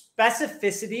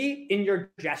specificity in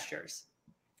your gestures.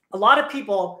 A lot of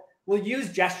people will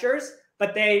use gestures,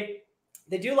 but they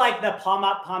do like the palm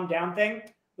up, palm down thing.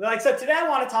 They're like, so today I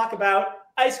want to talk about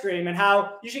ice cream and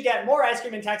how you should get more ice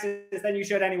cream in Texas than you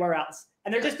should anywhere else.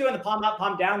 And they're just doing the palm up,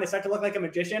 palm down. They start to look like a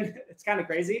magician. It's kind of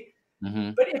crazy.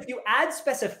 Mm-hmm. But if you add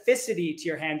specificity to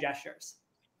your hand gestures,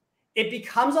 it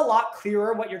becomes a lot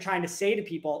clearer what you're trying to say to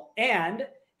people, and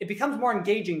it becomes more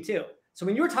engaging too. So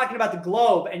when you were talking about the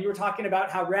globe and you were talking about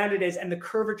how round it is and the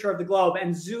curvature of the globe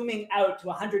and zooming out to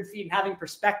 100 feet and having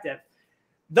perspective,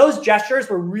 those gestures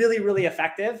were really, really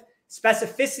effective.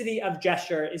 Specificity of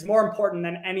gesture is more important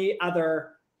than any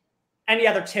other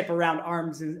tip around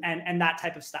arms and that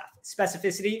type of stuff.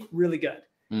 Specificity, really good.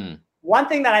 One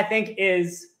thing that I think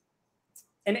is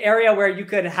an area where you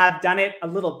could have done it a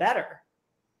little better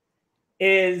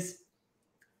is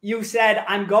you said,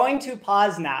 I'm going to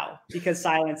pause now because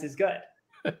silence is good.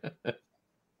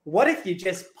 What if you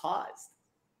just paused?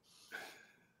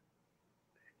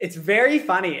 It's very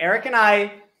funny. Eric and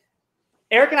I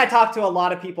talk to a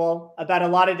lot of people about a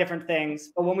lot of different things,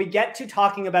 but when we get to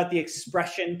talking about the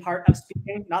expression part of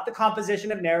speaking, not the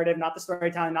composition of narrative, not the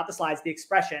storytelling, not the slides, the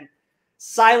expression,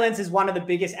 silence is one of the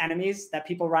biggest enemies that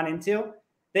people run into.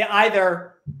 They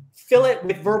either fill it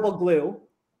with verbal glue,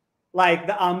 like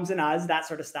the ums and uhs, that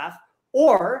sort of stuff,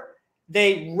 or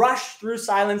they rush through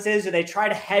silences, or they try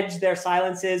to hedge their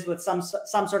silences with some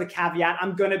sort of caveat.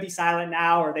 I'm going to be silent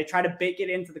now, or they try to bake it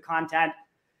into the content,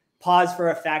 pause for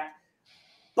effect.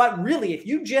 But really, if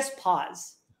you just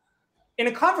pause in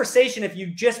a conversation, if you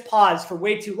just pause for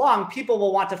way too long, people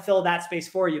will want to fill that space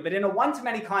for you. But in a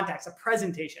one-to-many context, a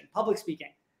presentation, public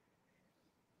speaking,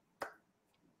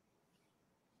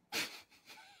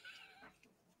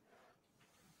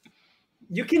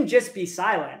 you can just be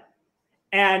silent.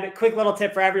 And a quick little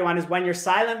tip for everyone is when you're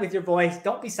silent with your voice,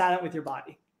 don't be silent with your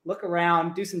body. Look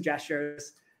around, do some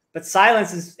gestures. But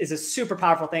silence is a super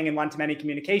powerful thing in one-to-many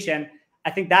communication.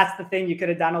 I think that's the thing you could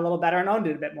have done a little better and owned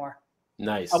it a bit more.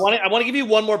 Nice. I want to give you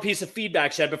one more piece of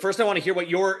feedback, Shed, but first I want to hear what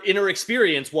your inner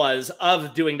experience was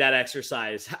of doing that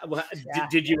exercise.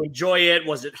 Did you enjoy it?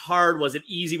 Was it hard? Was it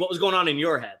easy? What was going on in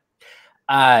your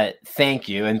head? Thank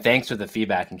you. And thanks for the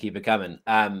feedback and keep it coming.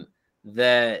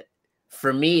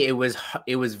 For me, it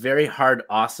was very hard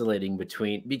oscillating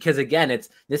between, because again,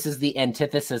 this is the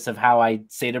antithesis of how I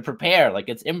say to prepare. Like,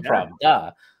 it's improv. Yeah.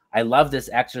 Duh. I love this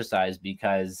exercise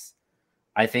because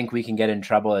I think we can get in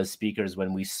trouble as speakers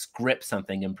when we script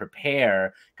something and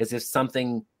prepare, because if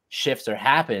something shifts or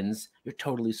happens, you're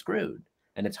totally screwed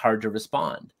and it's hard to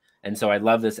respond. And so I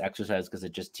love this exercise because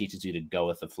it just teaches you to go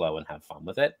with the flow and have fun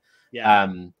with it. Yeah.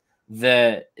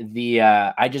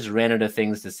 I just ran out of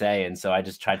things to say, and so I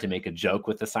just tried to make a joke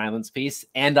with the silence piece.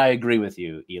 And I agree with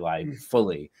you, Eli,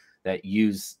 fully, that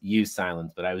use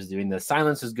silence. But I was doing the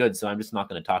silence is good, so I'm just not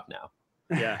going to talk now.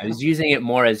 Yeah, I was using it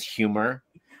more as humor.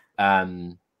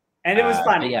 And it was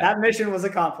funny. Yeah. That mission was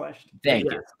accomplished.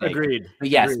 Thank you. Agreed. But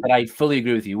yes, Agreed. but I fully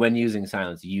agree with you. When using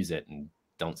silence, use it and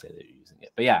don't say that you're using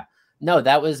it. But yeah, no,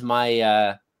 that was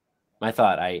my my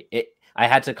thought. I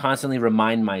had to constantly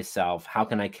remind myself, how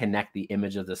can I connect the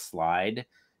image of the slide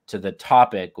to the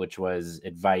topic, which was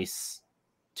advice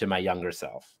to my younger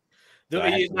self. So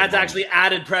that's actually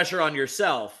added pressure on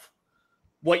yourself.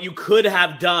 What you could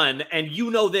have done, and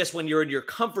you know this when you're in your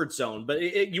comfort zone, but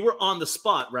you were on the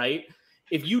spot, right?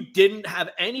 If you didn't have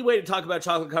any way to talk about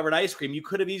chocolate-covered ice cream, you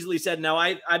could have easily said, now,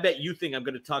 I bet you think I'm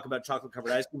going to talk about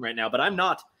chocolate-covered ice cream right now, but I'm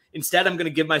not. Instead, I'm going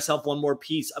to give myself one more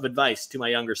piece of advice to my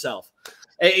younger self.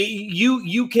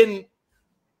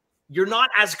 You're not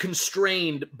as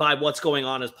constrained by what's going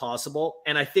on as possible.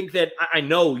 And I think that I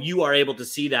know you are able to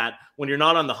see that when you're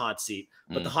not on the hot seat,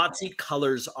 but the hot seat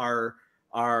colors our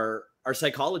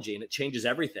psychology, and it changes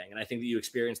everything. And I think that you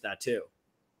experienced that too.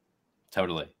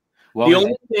 Totally. Well, the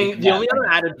only other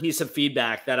added piece of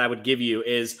feedback that I would give you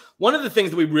is one of the things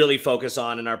that we really focus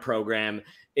on in our program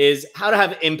is how to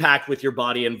have impact with your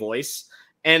body and voice.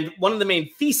 And one of the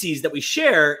main theses that we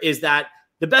share is that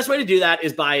the best way to do that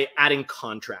is by adding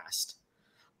contrast.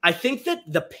 I think that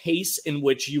the pace in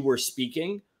which you were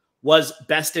speaking was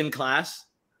best in class.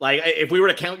 Like if we were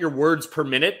to count your words per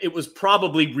minute, it was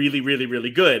probably really, really,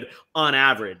 really good on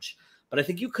average. But I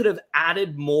think you could have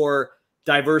added more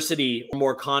diversity,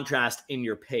 more contrast in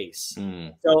your pace.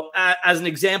 So as an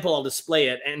example, I'll display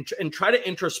it and try to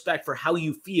introspect for how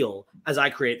you feel as I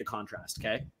create the contrast.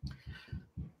 Okay.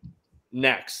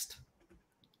 Next,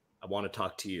 I want to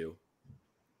talk to you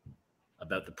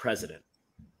about the president,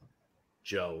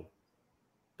 Joe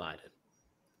Biden.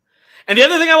 And the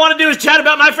other thing I want to do is chat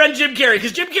about my friend Jim Carrey,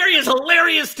 because Jim Carrey is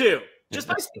hilarious too. Just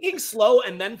by speaking slow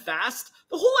and then fast,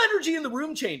 the whole energy in the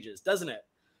room changes, doesn't it?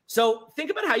 So think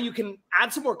about how you can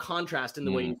add some more contrast in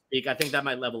the way you speak. I think that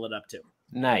might level it up too.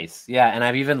 Nice. Yeah. And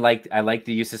I've even like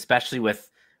the use, especially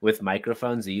with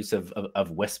microphones, the use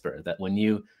of whisper, that when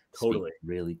you speak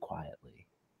really quietly,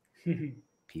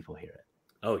 people hear it.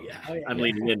 Oh yeah. I'm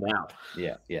leaning in now.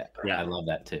 Yeah. I love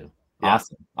that too. Yeah.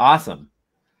 Awesome.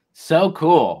 So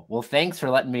cool. Well, thanks for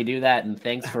letting me do that. And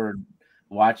thanks for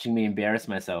watching me embarrass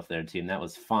myself there, team. That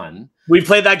was fun. We've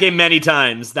played that game many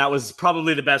times. That was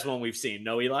probably the best one we've seen.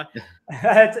 No, Eli?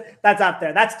 That's up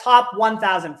there. That's top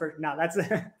 1,000 for no. That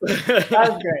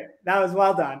was great. That was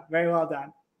well done. Very well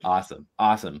done.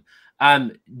 Awesome.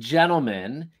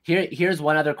 Gentlemen, here's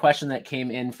one other question that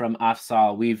came in from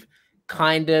Afsal. We've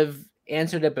kind of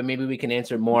answered it, but maybe we can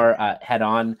answer it more head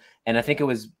on. And I think it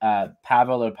was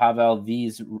Pavel.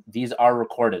 These are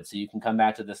recorded, so you can come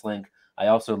back to this link. I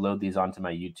also load these onto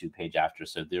my YouTube page after,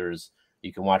 so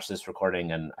you can watch this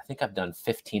recording, and I think I've done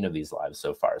 15 of these lives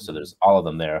so far, so there's all of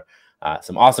them there.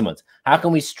 Some awesome ones. How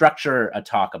can we structure a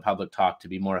public talk, to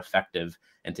be more effective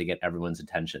and to get everyone's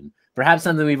attention? Perhaps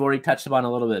something we've already touched upon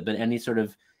a little bit, but any sort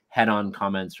of head-on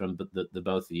comments from the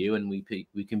both of you, and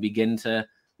we can begin to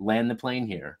land the plane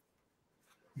here.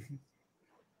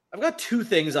 I've got two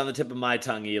things on the tip of my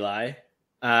tongue, Eli.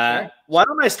 Sure. Why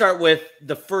don't I start with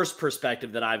the first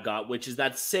perspective that I've got, which is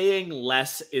that saying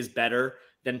less is better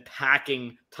than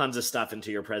packing tons of stuff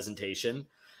into your presentation.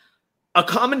 A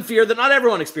common fear that not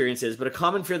everyone experiences, but a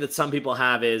common fear that some people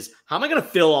have is, how am I going to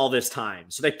fill all this time?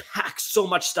 So they pack so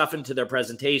much stuff into their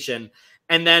presentation,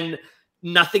 and then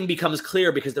nothing becomes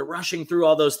clear because they're rushing through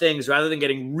all those things rather than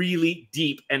getting really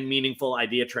deep and meaningful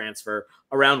idea transfer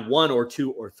around one or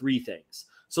two or three things.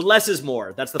 So less is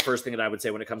more. That's the first thing that I would say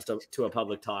when it comes to a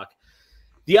public talk.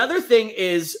 The other thing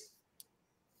is,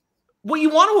 what you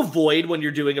want to avoid when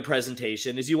you're doing a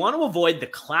presentation is you want to avoid the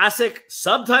classic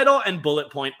subtitle and bullet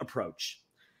point approach.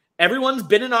 Everyone's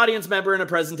been an audience member in a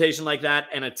presentation like that,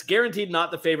 and it's guaranteed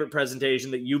not the favorite presentation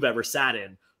that you've ever sat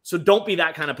in. So don't be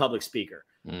that kind of public speaker.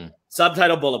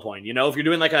 Subtitle, bullet point. You know, if you're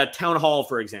doing like a town hall,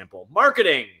 for example,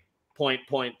 marketing, point,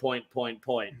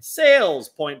 sales,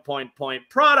 point,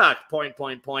 product,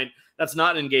 point. That's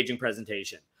not an engaging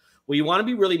presentation. What you want to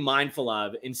be really mindful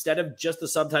of, instead of just the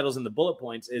subtitles and the bullet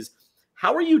points, is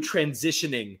how are you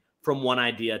transitioning from one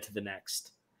idea to the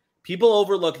next? People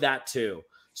overlook that too.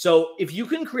 So if you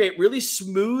can create really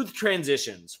smooth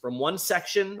transitions from one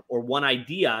section or one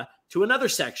idea to another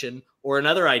section or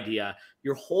another idea,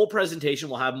 your whole presentation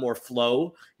will have more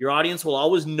flow. Your audience will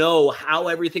always know how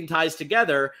everything ties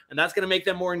together, and that's going to make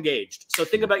them more engaged. So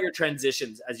think about your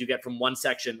transitions as you get from one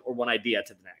section or one idea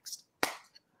to the next.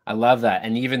 I love that.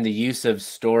 And even the use of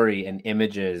story and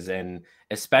images, and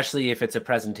especially if it's a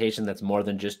presentation that's more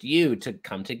than just you, to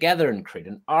come together and create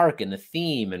an arc and a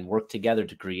theme and work together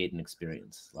to create an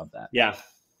experience. Love that. Yeah.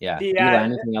 Eli,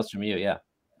 anything else from you? Yeah.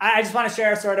 I just want to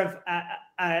share sort of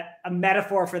a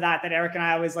metaphor for that Eric and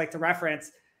I always like to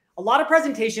reference. A lot of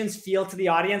presentations feel to the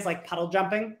audience like puddle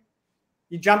jumping.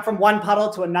 You jump from one puddle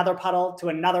to another puddle to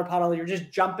another puddle. You're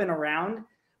just jumping around.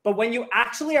 But when you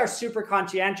actually are super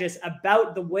conscientious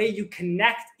about the way you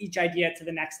connect each idea to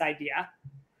the next idea,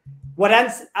 what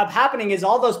ends up happening is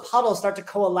all those puddles start to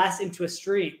coalesce into a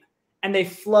stream, and they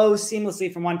flow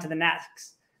seamlessly from one to the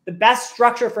next. The best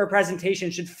structure for a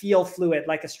presentation should feel fluid,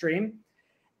 like a stream.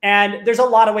 And there's a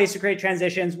lot of ways to create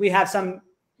transitions. We have some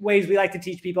ways we like to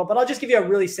teach people, but I'll just give you a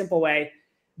really simple way.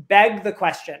 Beg the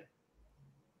question.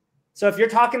 So if you're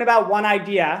talking about one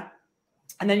idea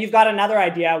and then you've got another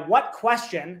idea, what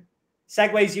question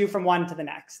segues you from one to the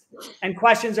next? And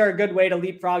questions are a good way to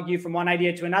leapfrog you from one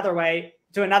idea to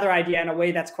another idea in a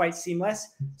way that's quite seamless.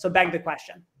 So beg the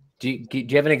question. Do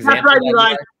you have an example? That's right,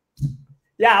 Eli.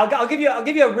 Yeah, I'll give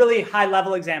you a really high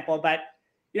level example, but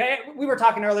we were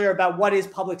talking earlier about what is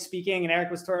public speaking, and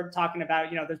Eric was talking about,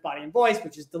 there's body and voice,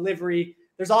 which is delivery.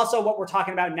 There's also what we're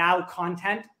talking about now,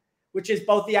 content, which is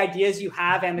both the ideas you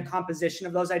have and the composition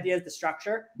of those ideas, the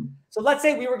structure. So let's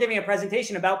say we were giving a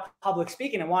presentation about public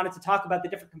speaking and wanted to talk about the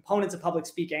different components of public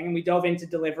speaking, and we dove into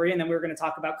delivery, and then we were going to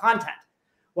talk about content.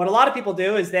 What a lot of people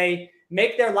do is they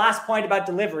make their last point about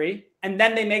delivery, and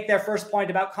then they make their first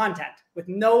point about content with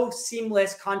no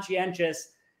seamless,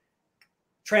 conscientious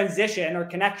transition or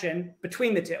connection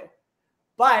between the two.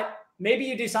 But maybe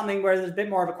you do something where there's a bit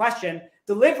more of a question.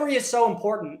 Delivery is so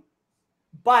important,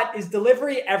 but is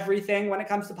delivery everything when it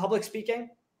comes to public speaking?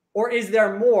 Or is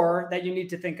there more that you need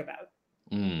to think about?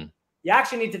 You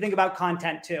actually need to think about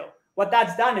content too. What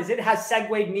that's done is it has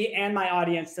segued me and my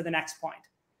audience to the next point.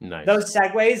 Nice. Those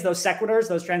segues, those sequiturs,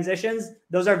 those transitions,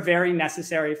 those are very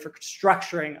necessary for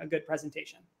structuring a good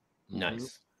presentation.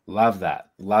 Nice. Love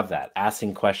that. Love that.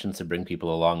 Asking questions to bring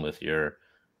people along with your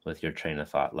train of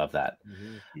thought. Love that.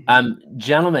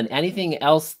 Gentlemen, anything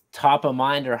else top of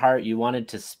mind or heart you wanted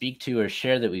to speak to or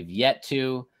share that we've yet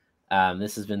to?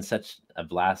 This has been such a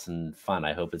blast and fun.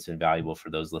 I hope it's been valuable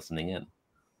for those listening in.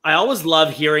 I always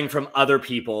love hearing from other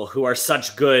people who are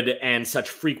such good and such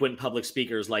frequent public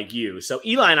speakers like you. So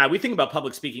Eli and I, we think about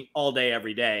public speaking all day,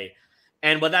 every day.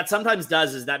 And what that sometimes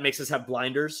does is that makes us have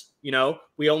blinders. You know,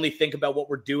 we only think about what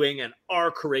we're doing and our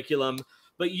curriculum.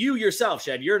 But you yourself,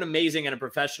 Shed, you're an amazing and a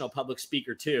professional public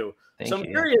speaker too. So I'm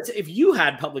curious if you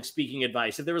had public speaking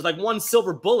advice, if there was like one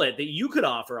silver bullet that you could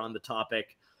offer on the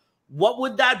topic, what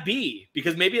would that be?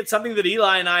 Because maybe it's something that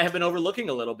Eli and I have been overlooking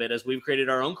a little bit as we've created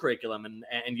our own curriculum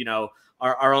and you know,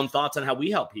 our own thoughts on how we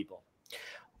help people.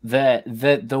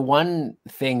 The one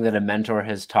thing that a mentor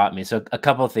has taught me, so a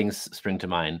couple of things spring to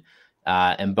mind,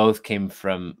 and both came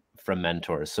from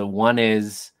mentors. So one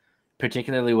is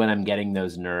particularly when I'm getting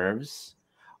those nerves,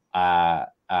 or,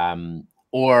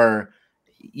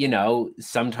 you know,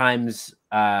 sometimes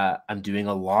I'm doing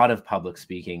a lot of public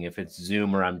speaking, if it's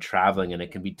Zoom or I'm traveling, and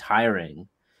it can be tiring.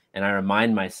 And I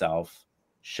remind myself,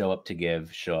 show up to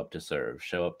give, show up to serve,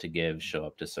 show up to give, show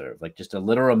up to serve. Like just a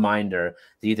little reminder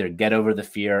to either get over the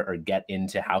fear or get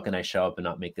into how can I show up and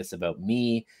not make this about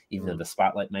me, even though the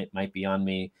spotlight might be on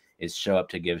me, is show up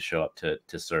to give, show up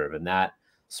to serve. And that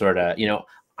sort of, you know,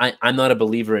 I'm not a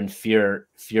believer in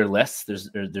fearless.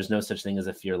 There's no such thing as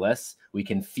a fearless. We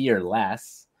can fear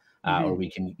less, or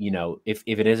we can, you know, if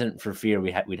it isn't for fear,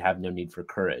 we'd have no need for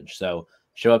courage. So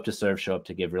show up to serve, show up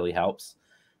to give really helps.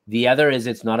 The other is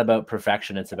it's not about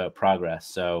perfection, it's about progress.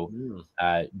 So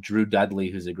Drew Dudley,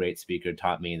 who's a great speaker,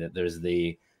 taught me that there's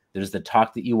the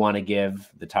talk that you want to give,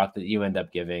 the talk that you end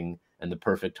up giving, and the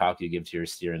perfect talk you give to your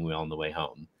steering wheel on the way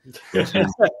home. Which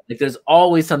is, like, there's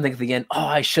always something at the end, oh,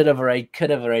 I should have, or I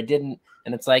could have, or I didn't.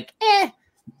 And it's like,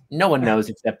 no one knows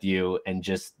except you, and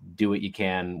just do what you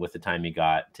can with the time you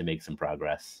got to make some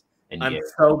progress. And I'm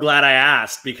so glad I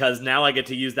asked, because now I get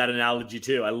to use that analogy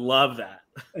too. I love that.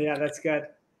 Yeah, that's good.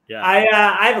 Yeah.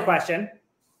 I have a question.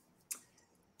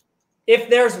 If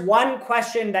there's one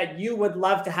question that you would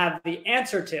love to have the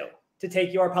answer to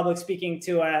take your public speaking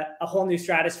to a whole new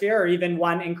stratosphere, or even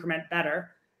one increment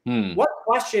better, what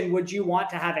question would you want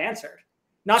to have answered?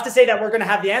 Not to say that we're going to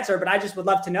have the answer, but I just would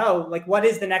love to know, like, what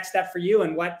is the next step for you,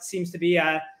 and what seems to be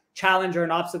a challenge or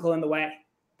an obstacle in the way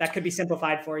that could be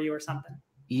simplified for you or something.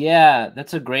 Yeah,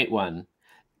 that's a great one.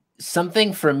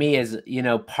 Something for me is, you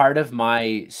know, part of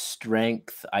my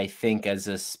strength, I think, as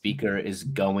a speaker is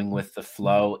going with the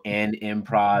flow and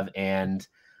improv and,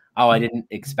 oh, I didn't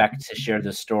expect to share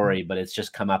this story, but it's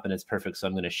just come up and it's perfect, so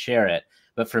I'm going to share it.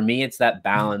 But for me, it's that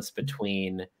balance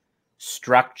between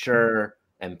structure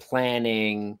and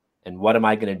planning and what am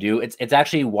I going to do. It's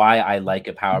actually why I like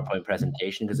a PowerPoint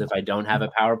presentation, because if I don't have a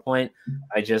PowerPoint,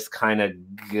 I just kind of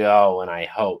go and I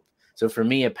hope. So for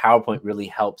me, a PowerPoint really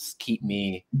helps keep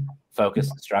me focused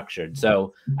and structured.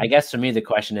 So I guess for me, the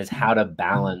question is how to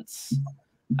balance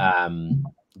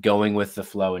going with the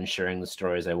flow and sharing the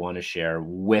stories I want to share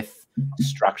with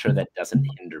structure that doesn't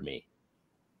hinder me.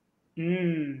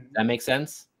 That makes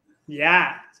sense?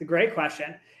 Yeah, it's a great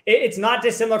question. It's not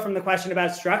dissimilar from the question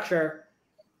about structure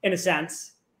in a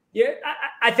sense. Yeah,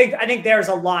 I think there's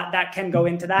a lot that can go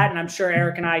into that, and I'm sure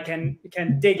Eric and I can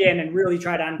dig in and really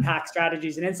try to unpack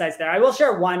strategies and insights there. I will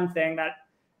share one thing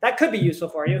that could be useful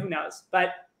for you. Who knows? But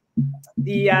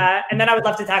and then I would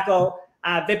love to tackle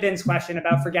Vipin's question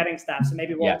about forgetting stuff. So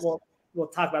maybe we'll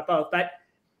talk about both. But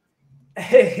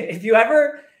if you're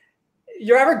ever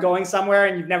going somewhere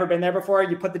and you've never been there before,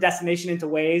 you put the destination into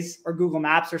Waze or Google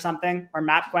Maps or something, or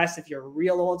MapQuest if you're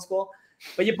real old school.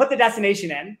 But you put the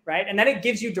destination in, right? And then it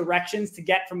gives you directions to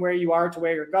get from where you are to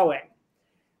where you're going.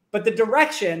 But the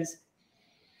directions,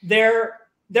 they're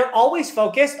always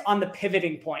focused on the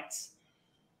pivoting points.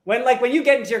 When you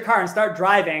get into your car and start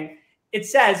driving, it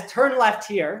says turn left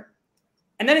here.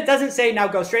 And then it doesn't say now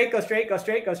go straight, go straight, go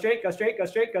straight, go straight, go straight, go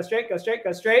straight, go straight, go straight,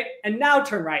 go straight, and now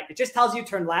turn right. It just tells you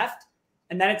turn left,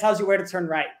 and then it tells you where to turn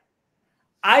right.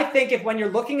 I think when you're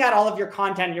looking at all of your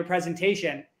content in your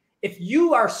presentation, if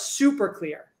you are super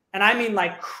clear, and I mean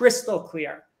like crystal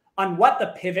clear on what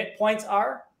the pivot points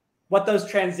are, what those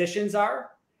transitions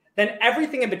are, then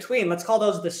everything in between, let's call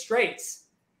those the straights,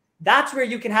 that's where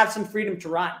you can have some freedom to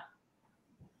run.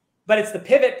 But it's the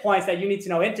pivot points that you need to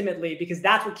know intimately, because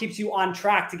that's what keeps you on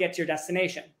track to get to your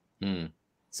destination.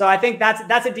 So I think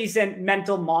that's a decent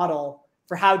mental model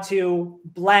for how to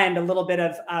blend a little bit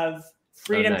of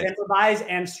freedom to improvise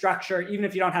and structure. Even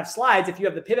if you don't have slides, if you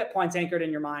have the pivot points anchored in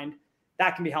your mind,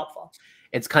 that can be helpful.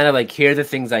 It's kind of like, here are the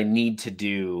things I need to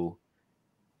do,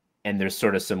 and there's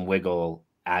sort of some wiggle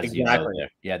as you go there.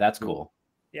 Yeah, that's cool.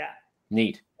 Yeah.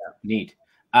 Neat.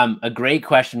 A great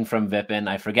question from Vipin.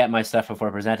 I forget my stuff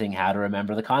before presenting. How to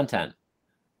remember the content?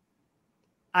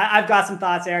 I've got some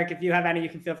thoughts, Eric. If you have any, you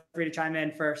can feel free to chime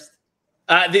in first.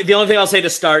 The only thing I'll say to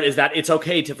start is that it's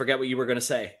okay to forget what you were going to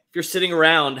say. If you're sitting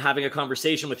around having a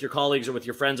conversation with your colleagues or with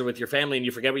your friends or with your family and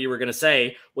you forget what you were going to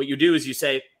say, what you do is you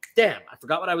say, damn, I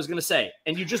forgot what I was going to say.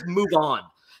 And you just move on.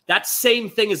 That same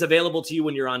thing is available to you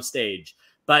when you're on stage,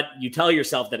 but you tell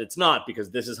yourself that it's not,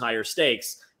 because this is higher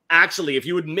stakes. Actually, if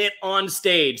you admit on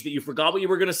stage that you forgot what you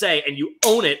were going to say and you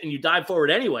own it and you dive forward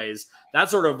anyways, that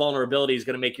sort of vulnerability is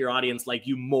going to make your audience like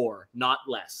you more, not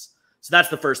less. So that's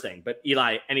the first thing. But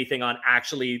Eli, anything on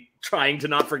actually trying to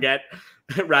not forget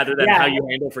rather than how you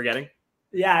handle forgetting?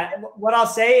 Yeah. What I'll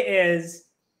say is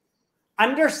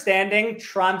understanding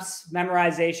trumps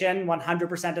memorization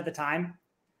 100% of the time.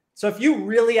 So if you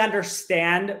really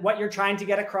understand what you're trying to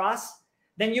get across,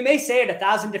 then you may say it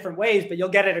 1,000 different ways, but you'll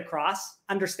get it across.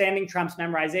 Understanding trumps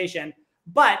memorization.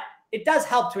 But it does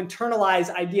help to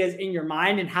internalize ideas in your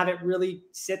mind and have it really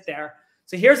sit there.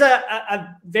 So here's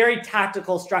a very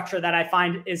tactical structure that I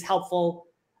find is helpful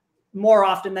more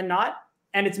often than not.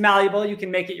 And it's malleable. You can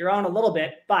make it your own a little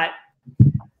bit, but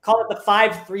call it the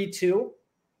 5-3-2.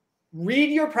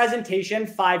 Read your presentation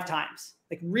 5 times.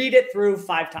 Like, read it through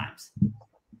 5 times.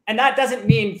 And that doesn't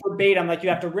mean verbatim, like you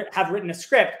have to have written a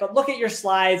script, but look at your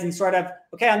slides and sort of,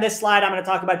 okay, on this slide, I'm going to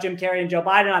talk about Jim Carrey and Joe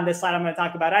Biden. On this slide, I'm going to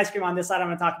talk about ice cream. On this slide, I'm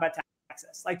going to talk about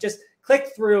Texas. Like, just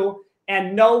click through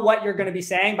and know what you're going to be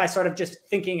saying by sort of just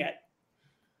thinking it.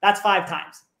 That's 5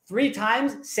 times. 3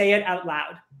 times, say it out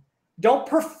loud. Don't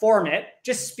perform it.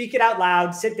 Just speak it out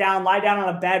loud. Sit down, lie down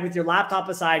on a bed with your laptop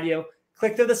beside you,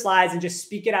 click through the slides and just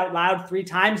speak it out loud 3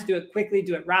 times. Do it quickly,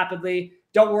 do it rapidly.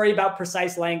 Don't worry about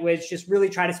precise language. Just really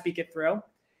try to speak it through.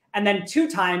 And then 2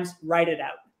 times, write it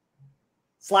out.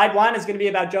 Slide 1 is going to be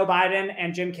about Joe Biden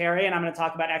and Jim Carrey, and I'm going to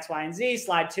talk about X, Y, and Z.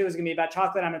 Slide 2 is going to be about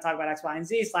chocolate. I'm going to talk about X, Y, and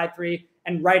Z. Slide 3,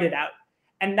 and write it out.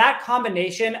 And that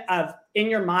combination of in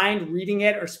your mind, reading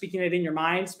it or speaking it in your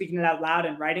mind, speaking it out loud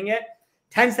and writing it,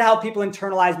 tends to help people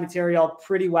internalize material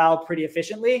pretty well, pretty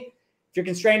efficiently. If you're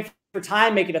constrained for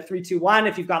time, make it a 3-2-1.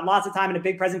 If you've got lots of time in a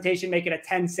big presentation, make it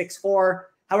a 10-6-4.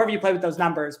 However you play with those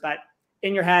numbers, but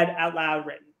in your head, out loud,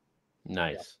 written.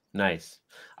 Nice. Nice.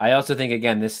 I also think,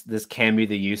 again, this can be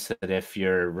the use that if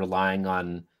you're relying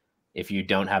on, if you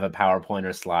don't have a PowerPoint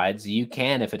or slides, you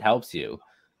can, if it helps you.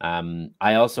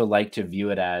 I also like to view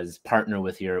it as partner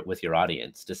with your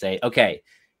audience, to say, okay,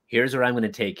 here's where I'm going to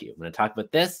take you. I'm going to talk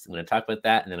about this, I'm going to talk about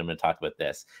that, and then I'm going to talk about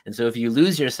this. And so if you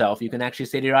lose yourself, you can actually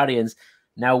say to your audience,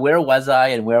 now, where was I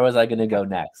and where was I going to go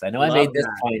next? I know I made this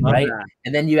point, right?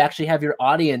 And then you actually have your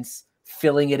audience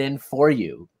filling it in for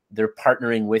you. They're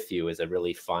partnering with you is a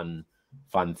really fun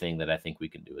thing that I think we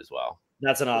can do as well.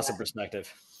 That's an awesome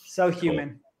perspective. So human.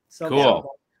 Cool. So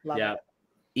cool. Yeah. It.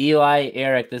 Eli,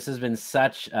 Eric, this has been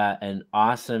such an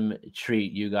awesome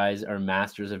treat. You guys are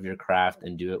masters of your craft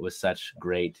and do it with such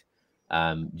great,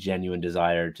 genuine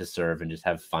desire to serve and just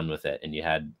have fun with it. And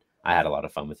I had a lot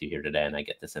of fun with you here today, and I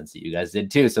get the sense that you guys did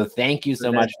too. So thank you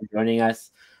so much for joining us,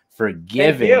 for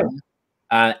giving.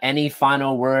 Any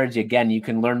final words? Again, you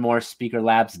can learn more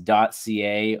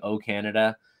speakerlabs.ca,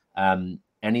 Canada.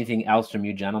 Anything else from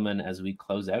you gentlemen as we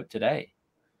close out today?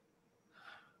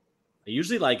 I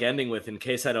usually like ending with, in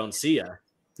case I don't see ya.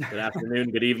 Good afternoon,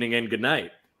 good evening, and good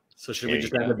night. So should we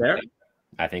just end it there?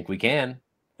 I think we can.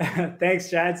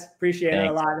 Thanks, Chads. Appreciate it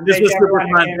a lot. And this was super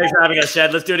fun. Thanks for having us,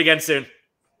 Chad. Let's do it again soon.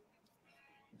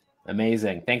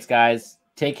 Amazing. Thanks, guys.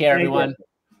 Take care, everyone.